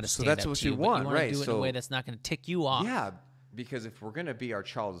teach them how to stand up to you. So that's what you want, right? You want to do it in a way that's not going to tick you off. Yeah, because if we're going to be our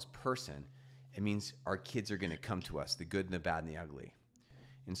child's person, it means our kids are going to come to us, the good and the bad and the ugly.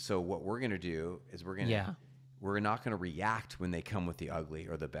 And so what we're going to do is we're not going to react when they come with the ugly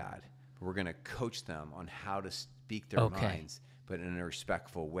or the bad. But we're going to coach them on how to speak their minds, but in a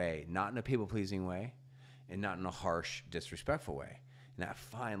respectful way, not in a people-pleasing way, and not in a harsh, disrespectful way. And that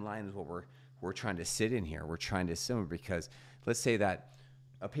fine line is what we're trying to sit in here. We're trying to simmer because let's say that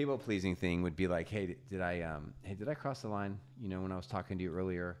a people-pleasing thing would be like, hey, did I cross the line? When I was talking to you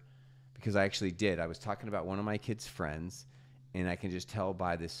earlier, because I actually did. I was talking about one of my kids' friends, and I can just tell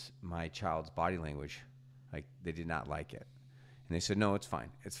by my child's body language, like they did not like it. And they said, no, it's fine.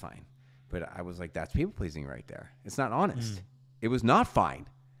 It's fine. But I was like, that's people-pleasing right there. It's not honest. It was not fine.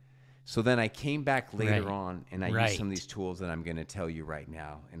 So then I came back later on, and I used some of these tools that I'm going to tell you right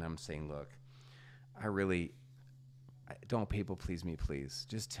now. And I'm saying, look, don't people please me, please.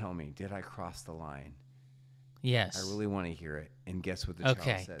 Just tell me, did I cross the line? Yes. I really want to hear it. And guess what the child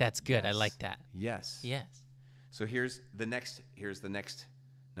said? Okay, that's good. Yes. I like that. Yes. So here's the next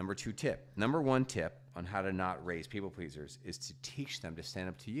number 2 tip. Number 1 tip on how to not raise people pleasers is to teach them to stand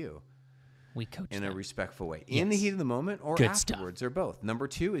up to you. We coach in them a respectful way. In the heat of the moment or afterwards or both. Number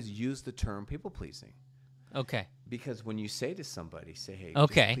 2 is use the term people pleasing. Okay. Because when you say to somebody, say, hey,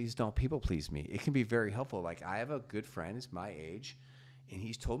 just please don't people please me. It can be very helpful. Like I have a good friend, he's my age, and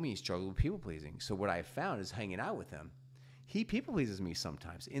he's told me he struggled with people pleasing. So what I've found is hanging out with him, he people pleases me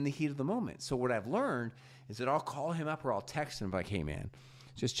sometimes in the heat of the moment. So what I've learned is that I'll call him up or I'll text him like, hey man,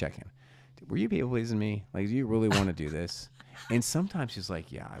 just checking. were you people pleasing me? Like, do you really want to do this? And sometimes she's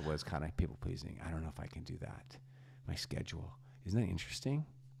like, yeah, I was kind of people pleasing. I don't know if I can do that. My schedule. Isn't that interesting?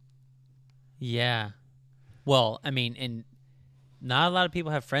 Yeah. Well, I mean, and not a lot of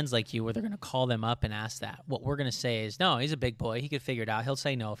people have friends like you where they're going to call them up and ask that. What we're going to say is, no, he's a big boy. He could figure it out. He'll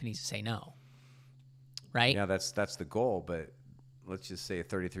say no if he needs to say no. Right? Yeah, that's the goal. But let's just say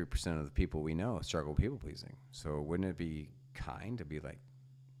 33% of the people we know struggle people pleasing. So wouldn't it be kind to be like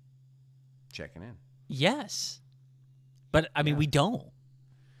checking in? Yes. But, I mean, we don't.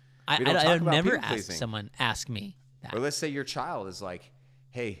 We don't talk I've about never people-pleasing. asked someone ask me that. Or let's say your child is like,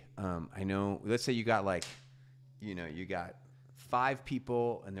 hey, I know, let's say you got like, you got 5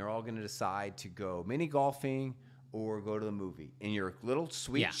 people and they're all going to decide to go mini golfing or go to the movie. And your little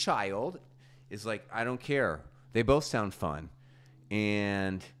sweet child is like, I don't care. They both sound fun.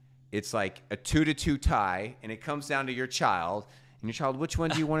 And it's like a 2-2 tie, and it comes down to your child. And your child, which one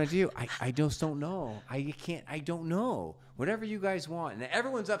do you want to do? I just don't know. I don't know. Whatever you guys want. And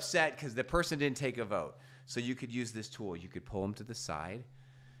everyone's upset because the person didn't take a vote. So you could use this tool. You could pull them to the side,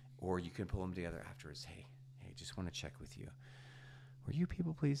 or you can pull them together afterwards. Hey, just want to check with you. Were you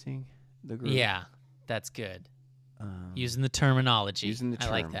people pleasing the group? Yeah, that's good. Using the terminology. Using the term.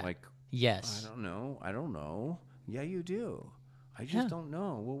 I like that. Like, yes. I don't know. Yeah, you do. I just don't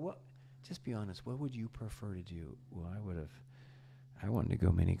know. Well, what? Just be honest. What would you prefer to do? Well, I wanted to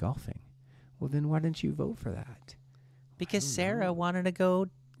go mini golfing. Well, then why didn't you vote for that? Because Sarah wanted to go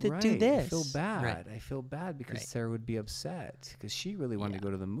to do this. I feel bad. Right. I feel bad because Sarah would be upset because she really wanted to go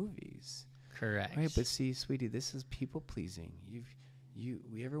to the movies. Correct. Right, but see, sweetie, this is people pleasing.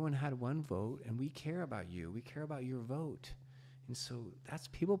 Everyone had one vote, and we care about you. We care about your vote, and so that's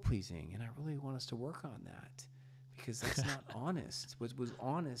people pleasing. And I really want us to work on that because that's not honest. What was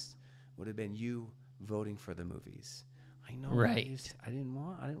honest would have been you voting for the movies. I know, right? I didn't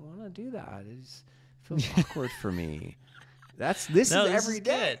want to do that. It just feels awkward for me. This is every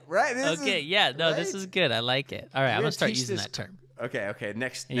day, right? This is good. I like it. All right, I'm gonna start using that term. Okay.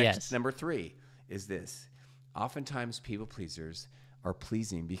 Next, number 3 is this. Oftentimes, people pleasers are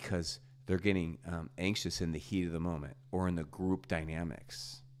pleasing because they're getting anxious in the heat of the moment or in the group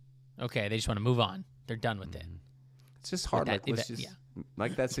dynamics. Okay, they just want to move on. They're done with it. It's just hard.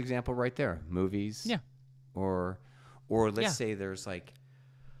 Like that's example right there. Movies. Yeah. Or let's say there's like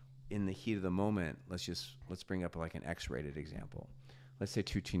in the heat of the moment. Let's bring up like an X-rated example. Let's say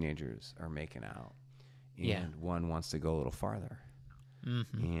 2 teenagers are making out, and one wants to go a little farther,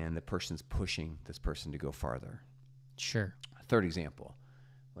 and the person's pushing this person to go farther. Sure. Third example.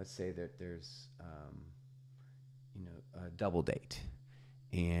 Let's say that there's a double date,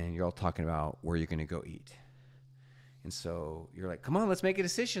 and you're all talking about where you're going to go eat. And so you're like, come on, let's make a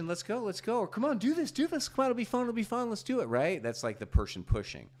decision. Let's go. Or come on, do this. Come on, it'll be fun. Let's do it, right? That's like the person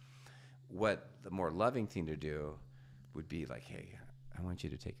pushing. What the more loving thing to do would be like, hey, I want you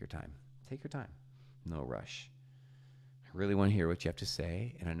to take your time. Take your time. No rush. I really want to hear what you have to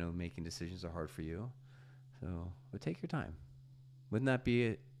say, and I know making decisions are hard for you. But take your time. Wouldn't that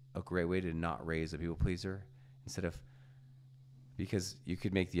be a great way to not raise a people pleaser because you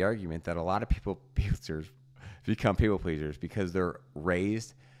could make the argument that a lot of people pleasers become people pleasers because they're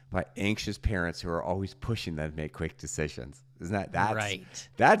raised by anxious parents who are always pushing them to make quick decisions. Isn't that right?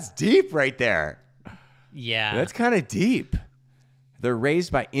 That's deep right there. Yeah. That's kind of deep. They're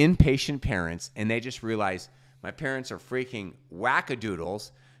raised by impatient parents, and they just realize my parents are freaking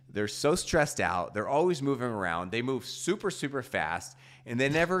wackadoodles. They're so stressed out. They're always moving around. They move super, super fast, and they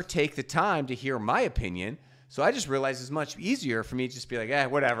never take the time to hear my opinion. So I just realized it's much easier for me to just be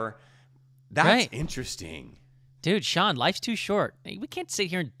like, whatever. That's interesting. Dude, Sean, life's too short. We can't sit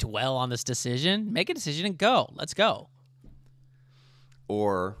here and dwell on this decision. Make a decision and go. Let's go.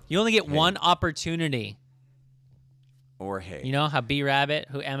 Or you only get one opportunity. Or hey. You know how B-Rabbit,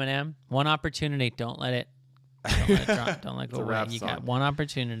 who Eminem, one opportunity. Don't let it drop. Don't let it go away. You got one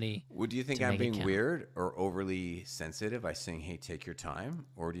opportunity. Well, do you think I'm being weird or overly sensitive by saying, hey, take your time?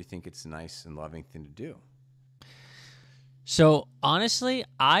 Or do you think it's a nice and loving thing to do? So, honestly,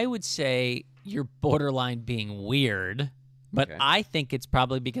 I would say you're borderline being weird, but I think it's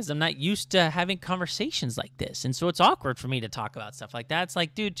probably because I'm not used to having conversations like this. And so it's awkward for me to talk about stuff like that. It's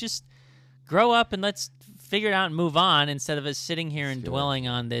like, dude, just grow up and let's figure it out and move on instead of us sitting here and dwelling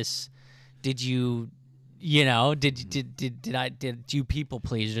on this. Did you people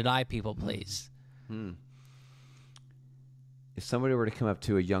please? Did I people please? If somebody were to come up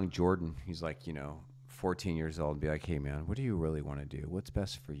to a young Jordan, he's like, 14 years old, and be like, hey, man, what do you really want to do? What's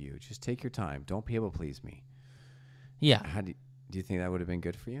best for you? Just take your time. Don't people please me. Yeah. How do you think that would have been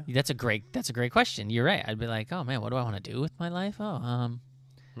good for you? That's a great question. You're right. I'd be like, oh, man, what do I want to do with my life?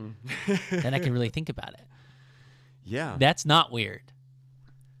 then I can really think about it. Yeah. That's not weird.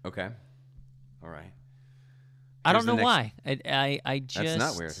 Okay. All right. I don't know why. I just... That's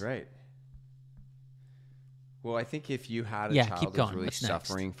not weird, right? Well, I think if you had a keep child going. who's really What's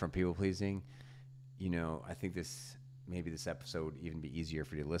suffering next? from people pleasing, I think maybe this episode would even be easier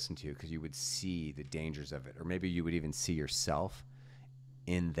for you to listen to because you would see the dangers of it, or maybe you would even see yourself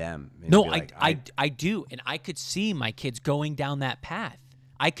in them. No, I do, and I could see my kids going down that path.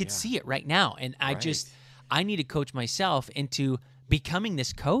 I could see it right now, and I need to coach myself into becoming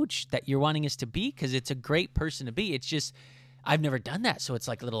this coach that you're wanting us to be, because it's a great person to be. It's just I've never done that, so it's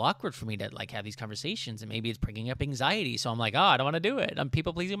like a little awkward for me to like have these conversations, and maybe it's bringing up anxiety. So I'm like, I don't want to do it. I'm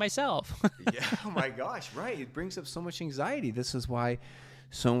people pleasing myself. Yeah. Oh my gosh. Right. It brings up so much anxiety. This is why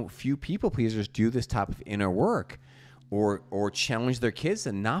so few people pleasers do this type of inner work, or challenge their kids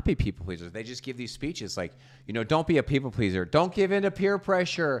to not be people pleasers. They just give these speeches like, don't be a people pleaser. Don't give in to peer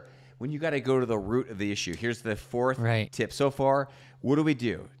pressure. When you got to go to the root of the issue. Here's the fourth tip so far. What do we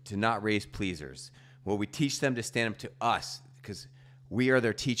do to not raise pleasers? Well, we teach them to stand up to us because we are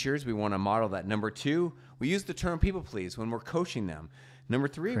their teachers. We want to model that. Number 2, we use the term people please when we're coaching them. Number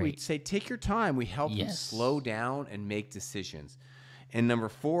 3, we say take your time. We help them slow down and make decisions. And number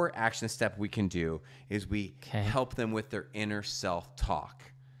 4 action step we can do is we help them with their inner self-talk.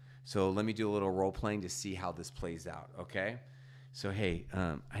 So let me do a little role playing to see how this plays out, okay? So, hey,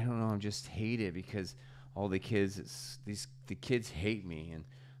 I don't know, I'm just hated because all the kids, the kids hate me, and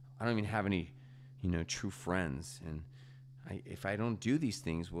I don't even have any, true friends. And if I don't do these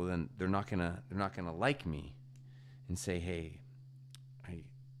things, well, then they're not gonna like me. And say, hey, I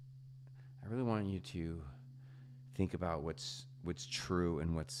really want you to think about what's true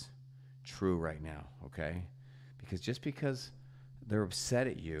and what's true right now, okay? Because just because they're upset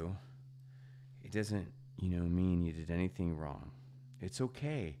at you, it doesn't, mean you did anything wrong. It's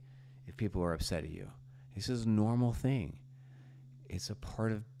okay if people are upset at you. This is a normal thing. It's a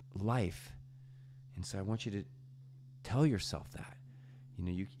part of life. And so I want you to tell yourself that.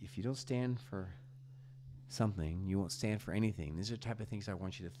 If you don't stand for something, you won't stand for anything. These are the type of things I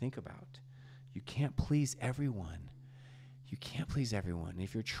want you to think about. You can't please everyone. You can't please everyone.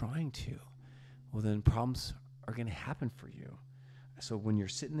 If you're trying to, well, then problems are going to happen for you. So when you're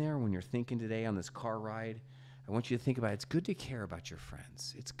sitting there, when you're thinking today on this car ride, I want you to think about it's good to care about your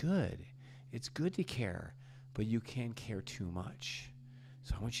friends. It's good. It's good to care, but you can care too much.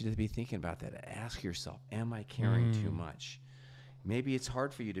 So I want you to be thinking about that. Ask yourself, am I caring too much? Maybe it's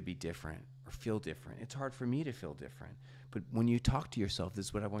hard for you to be different or feel different. It's hard for me to feel different. But when you talk to yourself, this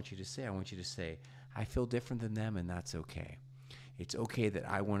is what I want you to say. I want you to say, I feel different than them, and that's okay. It's okay that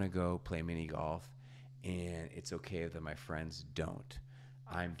I want to go play mini golf, and it's okay that my friends don't.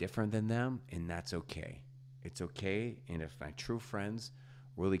 I'm different than them, and that's okay. It's okay, and if my true friends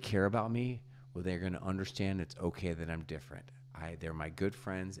really care about me, well, they're going to understand it's okay that I'm different. They're my good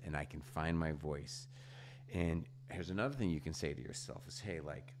friends, and I can find my voice. And here's another thing you can say to yourself is, hey,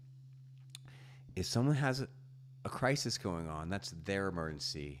 like, if someone has a crisis going on, that's their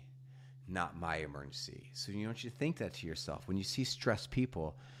emergency, not my emergency. So you want you to think that to yourself. When you see stressed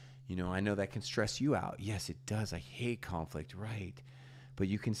people, I know that can stress you out. Yes, it does. I hate conflict, right? But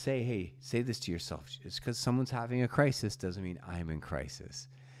you can say, hey, say this to yourself. Just because someone's having a crisis doesn't mean I'm in crisis.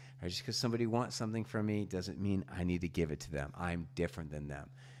 Or just because somebody wants something from me doesn't mean I need to give it to them. I'm different than them.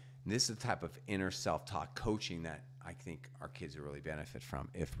 And this is the type of inner self-talk coaching that I think our kids will really benefit from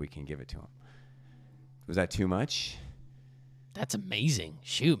if we can give it to them. Was that too much? That's amazing.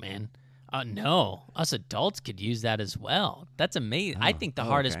 Shoot, man. No, us adults could use that as well. That's amazing. I think the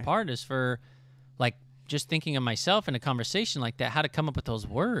hardest part is for, like, just thinking of myself in a conversation like that, how to come up with those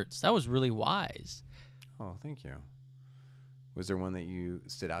words. That was really wise. Oh, thank you. Was there one that you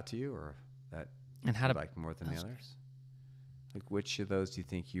stood out to you, or that and how you to like more than the others? Like, which of those do you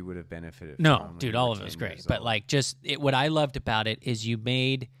think you would have benefited from? No, dude, all of it was great. But like, what I loved about it is you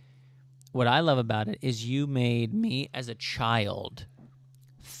made me as a child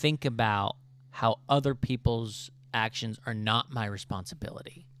think about how other people's actions are not my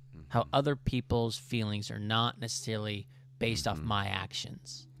responsibility. How other people's feelings are not necessarily based off my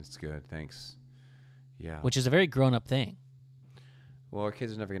actions. That's good. Thanks. Yeah. Which is a very grown-up thing. Well, our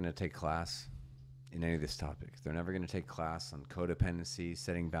kids are never going to take class in any of this topic. They're never going to take class on codependency,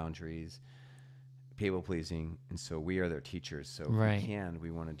 setting boundaries, people-pleasing. And so we are their teachers. So if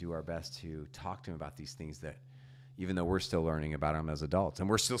we want to do our best to talk to them about these things that, even though we're still learning about them as adults, and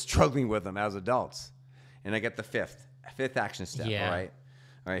we're still struggling with them as adults. And I get the fifth action step, all right?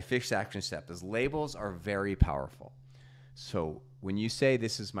 All right, fifth action step is labels are very powerful. So when you say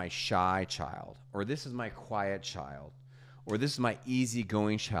this is my shy child, or this is my quiet child, or this is my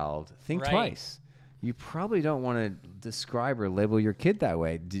easygoing child, think Right. twice. You probably don't want to describe or label your kid that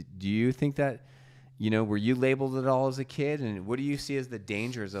way. Do you think that, were you labeled at all as a kid? And what do you see as the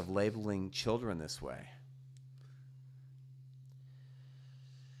dangers of labeling children this way?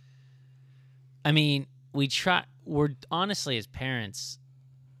 I mean, we're honestly as parents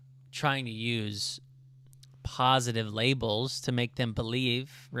trying to use positive labels to make them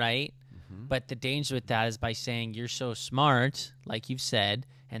believe, right? Mm-hmm. But the danger with that is by saying you're so smart, like you've said,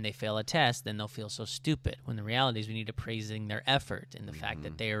 and they fail a test, then they'll feel so stupid. When the reality is we need to praising their effort and the fact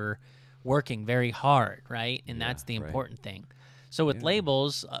that they're working very hard, right? And that's the important thing. So with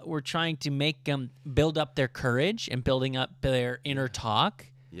labels, we're trying to make them build up their courage and building up their inner talk.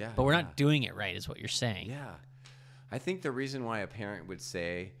 Yeah. But we're not doing it right, is what you're saying. Yeah. I think the reason why a parent would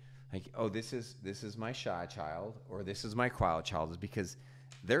say, like, oh, this is my shy child or this is my quiet child is because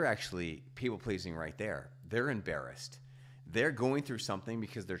they're actually people-pleasing right there. They're embarrassed. They're going through something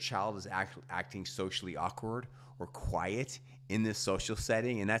because their child is acting socially awkward or quiet in this social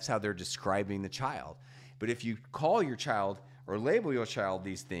setting, and that's how they're describing the child. But if you call your child or label your child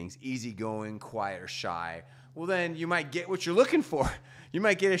these things, easygoing, quiet, or shy, well, then you might get what you're looking for. You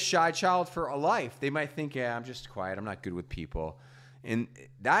might get a shy child for a life. They might think, yeah, I'm just quiet. I'm not good with people. And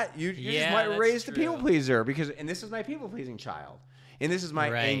that you just might raise the people pleaser and this is my people pleasing child. And this is my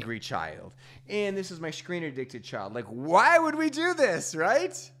angry child. And this is my screen addicted child. Like, why would we do this,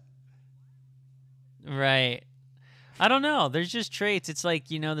 right? Right. I don't know. There's just traits. It's like,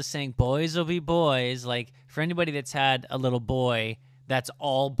 the saying, boys will be boys. Like, for anybody that's had a little boy, that's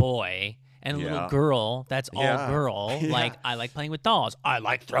all boy. And a little girl, that's all girl. Yeah. Like, I like playing with dolls. I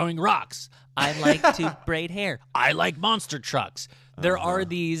like throwing rocks. I like to braid hair. I like monster trucks. There are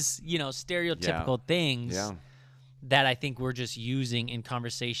these, stereotypical things that I think we're just using in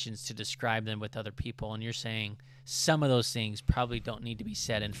conversations to describe them with other people. And you're saying some of those things probably don't need to be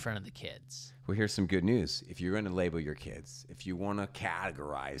said in front of the kids. Well, here's some good news. If you're going to label your kids, if you want to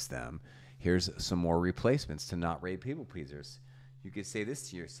categorize them, here's some more replacements to not raid people pleasers. You could say this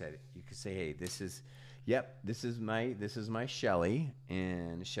to your set. You could say, hey, this is my Shelly,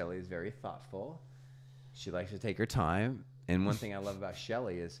 and Shelly is very thoughtful. She likes to take her time. And one thing I love about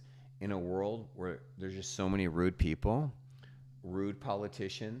Shelly is in a world where there's just so many rude people, rude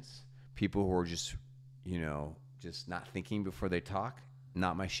politicians, people who are just, just not thinking before they talk,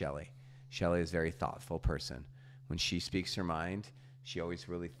 not my Shelly. Shelly is a very thoughtful person. When she speaks her mind, she always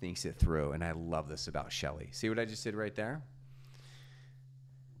really thinks it through. And I love this about Shelly. See what I just did right there?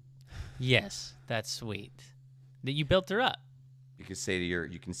 Yes, that's sweet. That you built her up. You can say to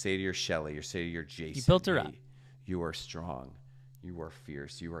your Shelly, you say to your Jason, you built her up. You are strong, you are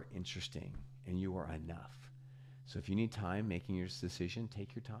fierce, you are interesting, and you are enough. So if you need time making your decision,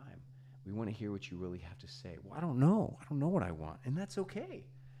 take your time. We want to hear what you really have to say. Well, I don't know what I want, and that's okay.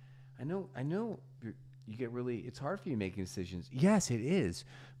 I know you get it's hard for you making decisions. Yes, it is,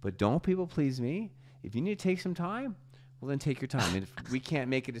 but don't people please me. If you need to take some time, well, then take your time. And if we can't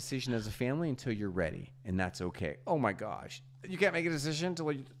make a decision as a family until you're ready, and that's okay. Oh my gosh, you can't make a decision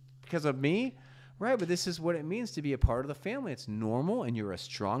because of me? Right, but this is what it means to be a part of the family. It's normal, and you're a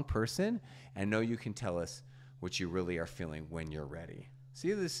strong person, and know you can tell us what you really are feeling when you're ready.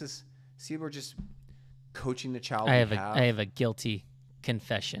 See, we're just coaching the child. I have a guilty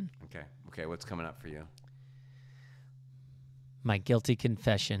confession. Okay, what's coming up for you? My guilty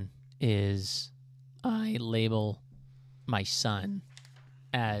confession is I label my son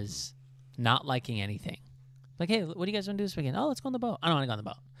as not liking anything. Like, hey, what do you guys want to do this weekend? Oh, let's go on the boat. I don't want to go on the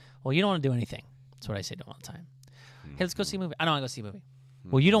boat. Well, you don't want to do anything. That's what I say to him all the time. Hey, let's go see a movie. I don't want to go see a movie.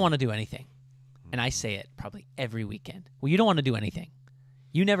 Well, you don't want to do anything. And I say it probably every weekend. Well, you don't want to do anything.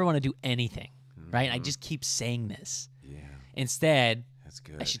 You never want to do anything, right? I just keep saying this. Yeah. Instead, that's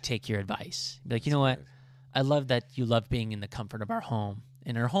good. I should take your advice. Be like, you know what? I love that you love being in the comfort of our home,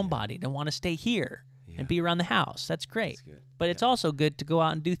 in our homebody, and want to stay here and be around the house. That's great. That's good. But it's also good to go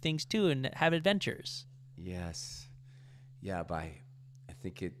out and do things too and have adventures. Yes. Yeah, I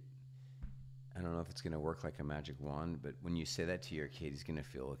don't know if it's going to work like a magic wand, but when you say that to your kid, he's going to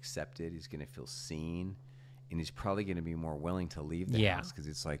feel accepted, he's going to feel seen, and he's probably going to be more willing to leave the house because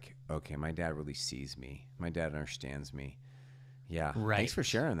it's like, okay, my dad really sees me. My dad understands me. Yeah. Right. Thanks for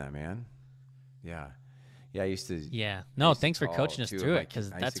sharing that, man. Yeah. Yeah, I used to. Yeah. No, thanks for coaching us through it, because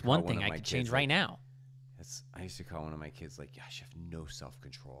that's one thing I could change right now. I used to call one of my kids like, gosh, you have no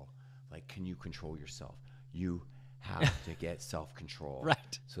self-control. Like, can you control yourself? You have to get self-control.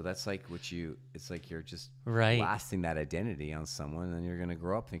 Right. So that's like it's like you're just blasting that identity on someone, and you're going to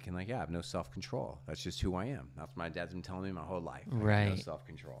grow up thinking like, yeah, I have no self-control. That's just who I am. That's what my dad's been telling me my whole life. I have no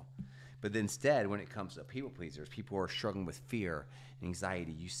self-control. But instead, when it comes to people pleasers, people who are struggling with fear and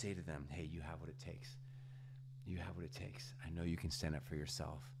anxiety, you say to them, hey, you have what it takes. You have what it takes. I know you can stand up for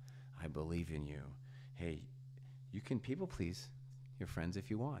yourself. I believe in you. Hey, you can people please your friends if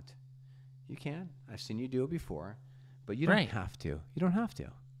you want. You can. I've seen you do it before, but you don't have to. You don't have to.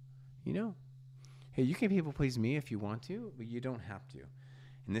 You know? Hey, you can people please me if you want to, but you don't have to.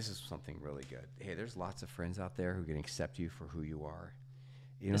 And this is something really good. Hey, there's lots of friends out there who can accept you for who you are.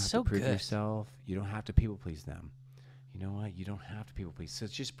 You don't have to prove yourself. You don't have to people please them. You know what? You don't have to people please. So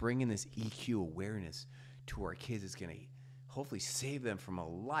it's just bringing this EQ awareness to our kids is going to hopefully save them from a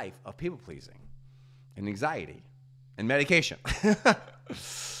life of people pleasing and anxiety and medication,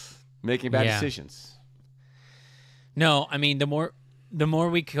 making bad decisions. No, I mean, the more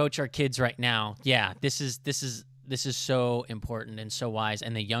we coach our kids right now, this is so important and so wise.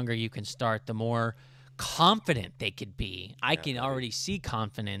 And the younger you can start, the more confident they could be. I can already see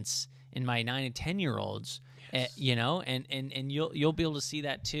confidence in my 9 and 10-year-olds, you know, and you'll be able to see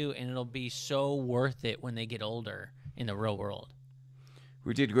that too, and it'll be so worth it when they get older in the real world.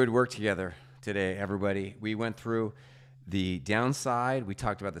 We did good work together today, everybody. We went through the downside. We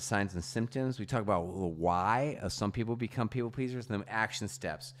talked about the signs and symptoms. We talked about the why of some people become people pleasers and the action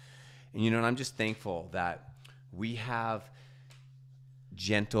steps. And, you know, and I'm just thankful that we have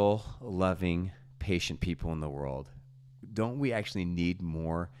gentle, loving, patient people in the world. Don't we actually need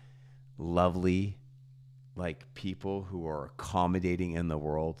more lovely, like, people who are accommodating in the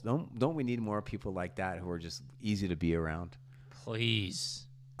world? Don't we need more people like that who are just easy to be around? Please.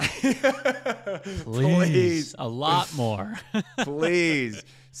 Please. A lot more. Please.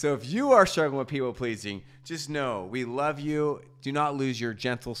 So if you are struggling with people pleasing, just know we love you. Do not lose your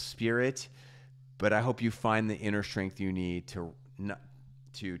gentle spirit, but I hope you find the inner strength you need to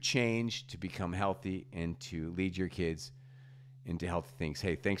change, to become healthy, and to lead your kids into healthy things.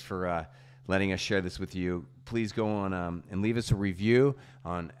 Hey, thanks for letting us share this with you. Please go on and leave us a review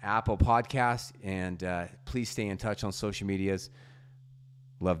on Apple Podcasts, and please stay in touch on social medias.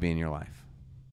 Love being in your life.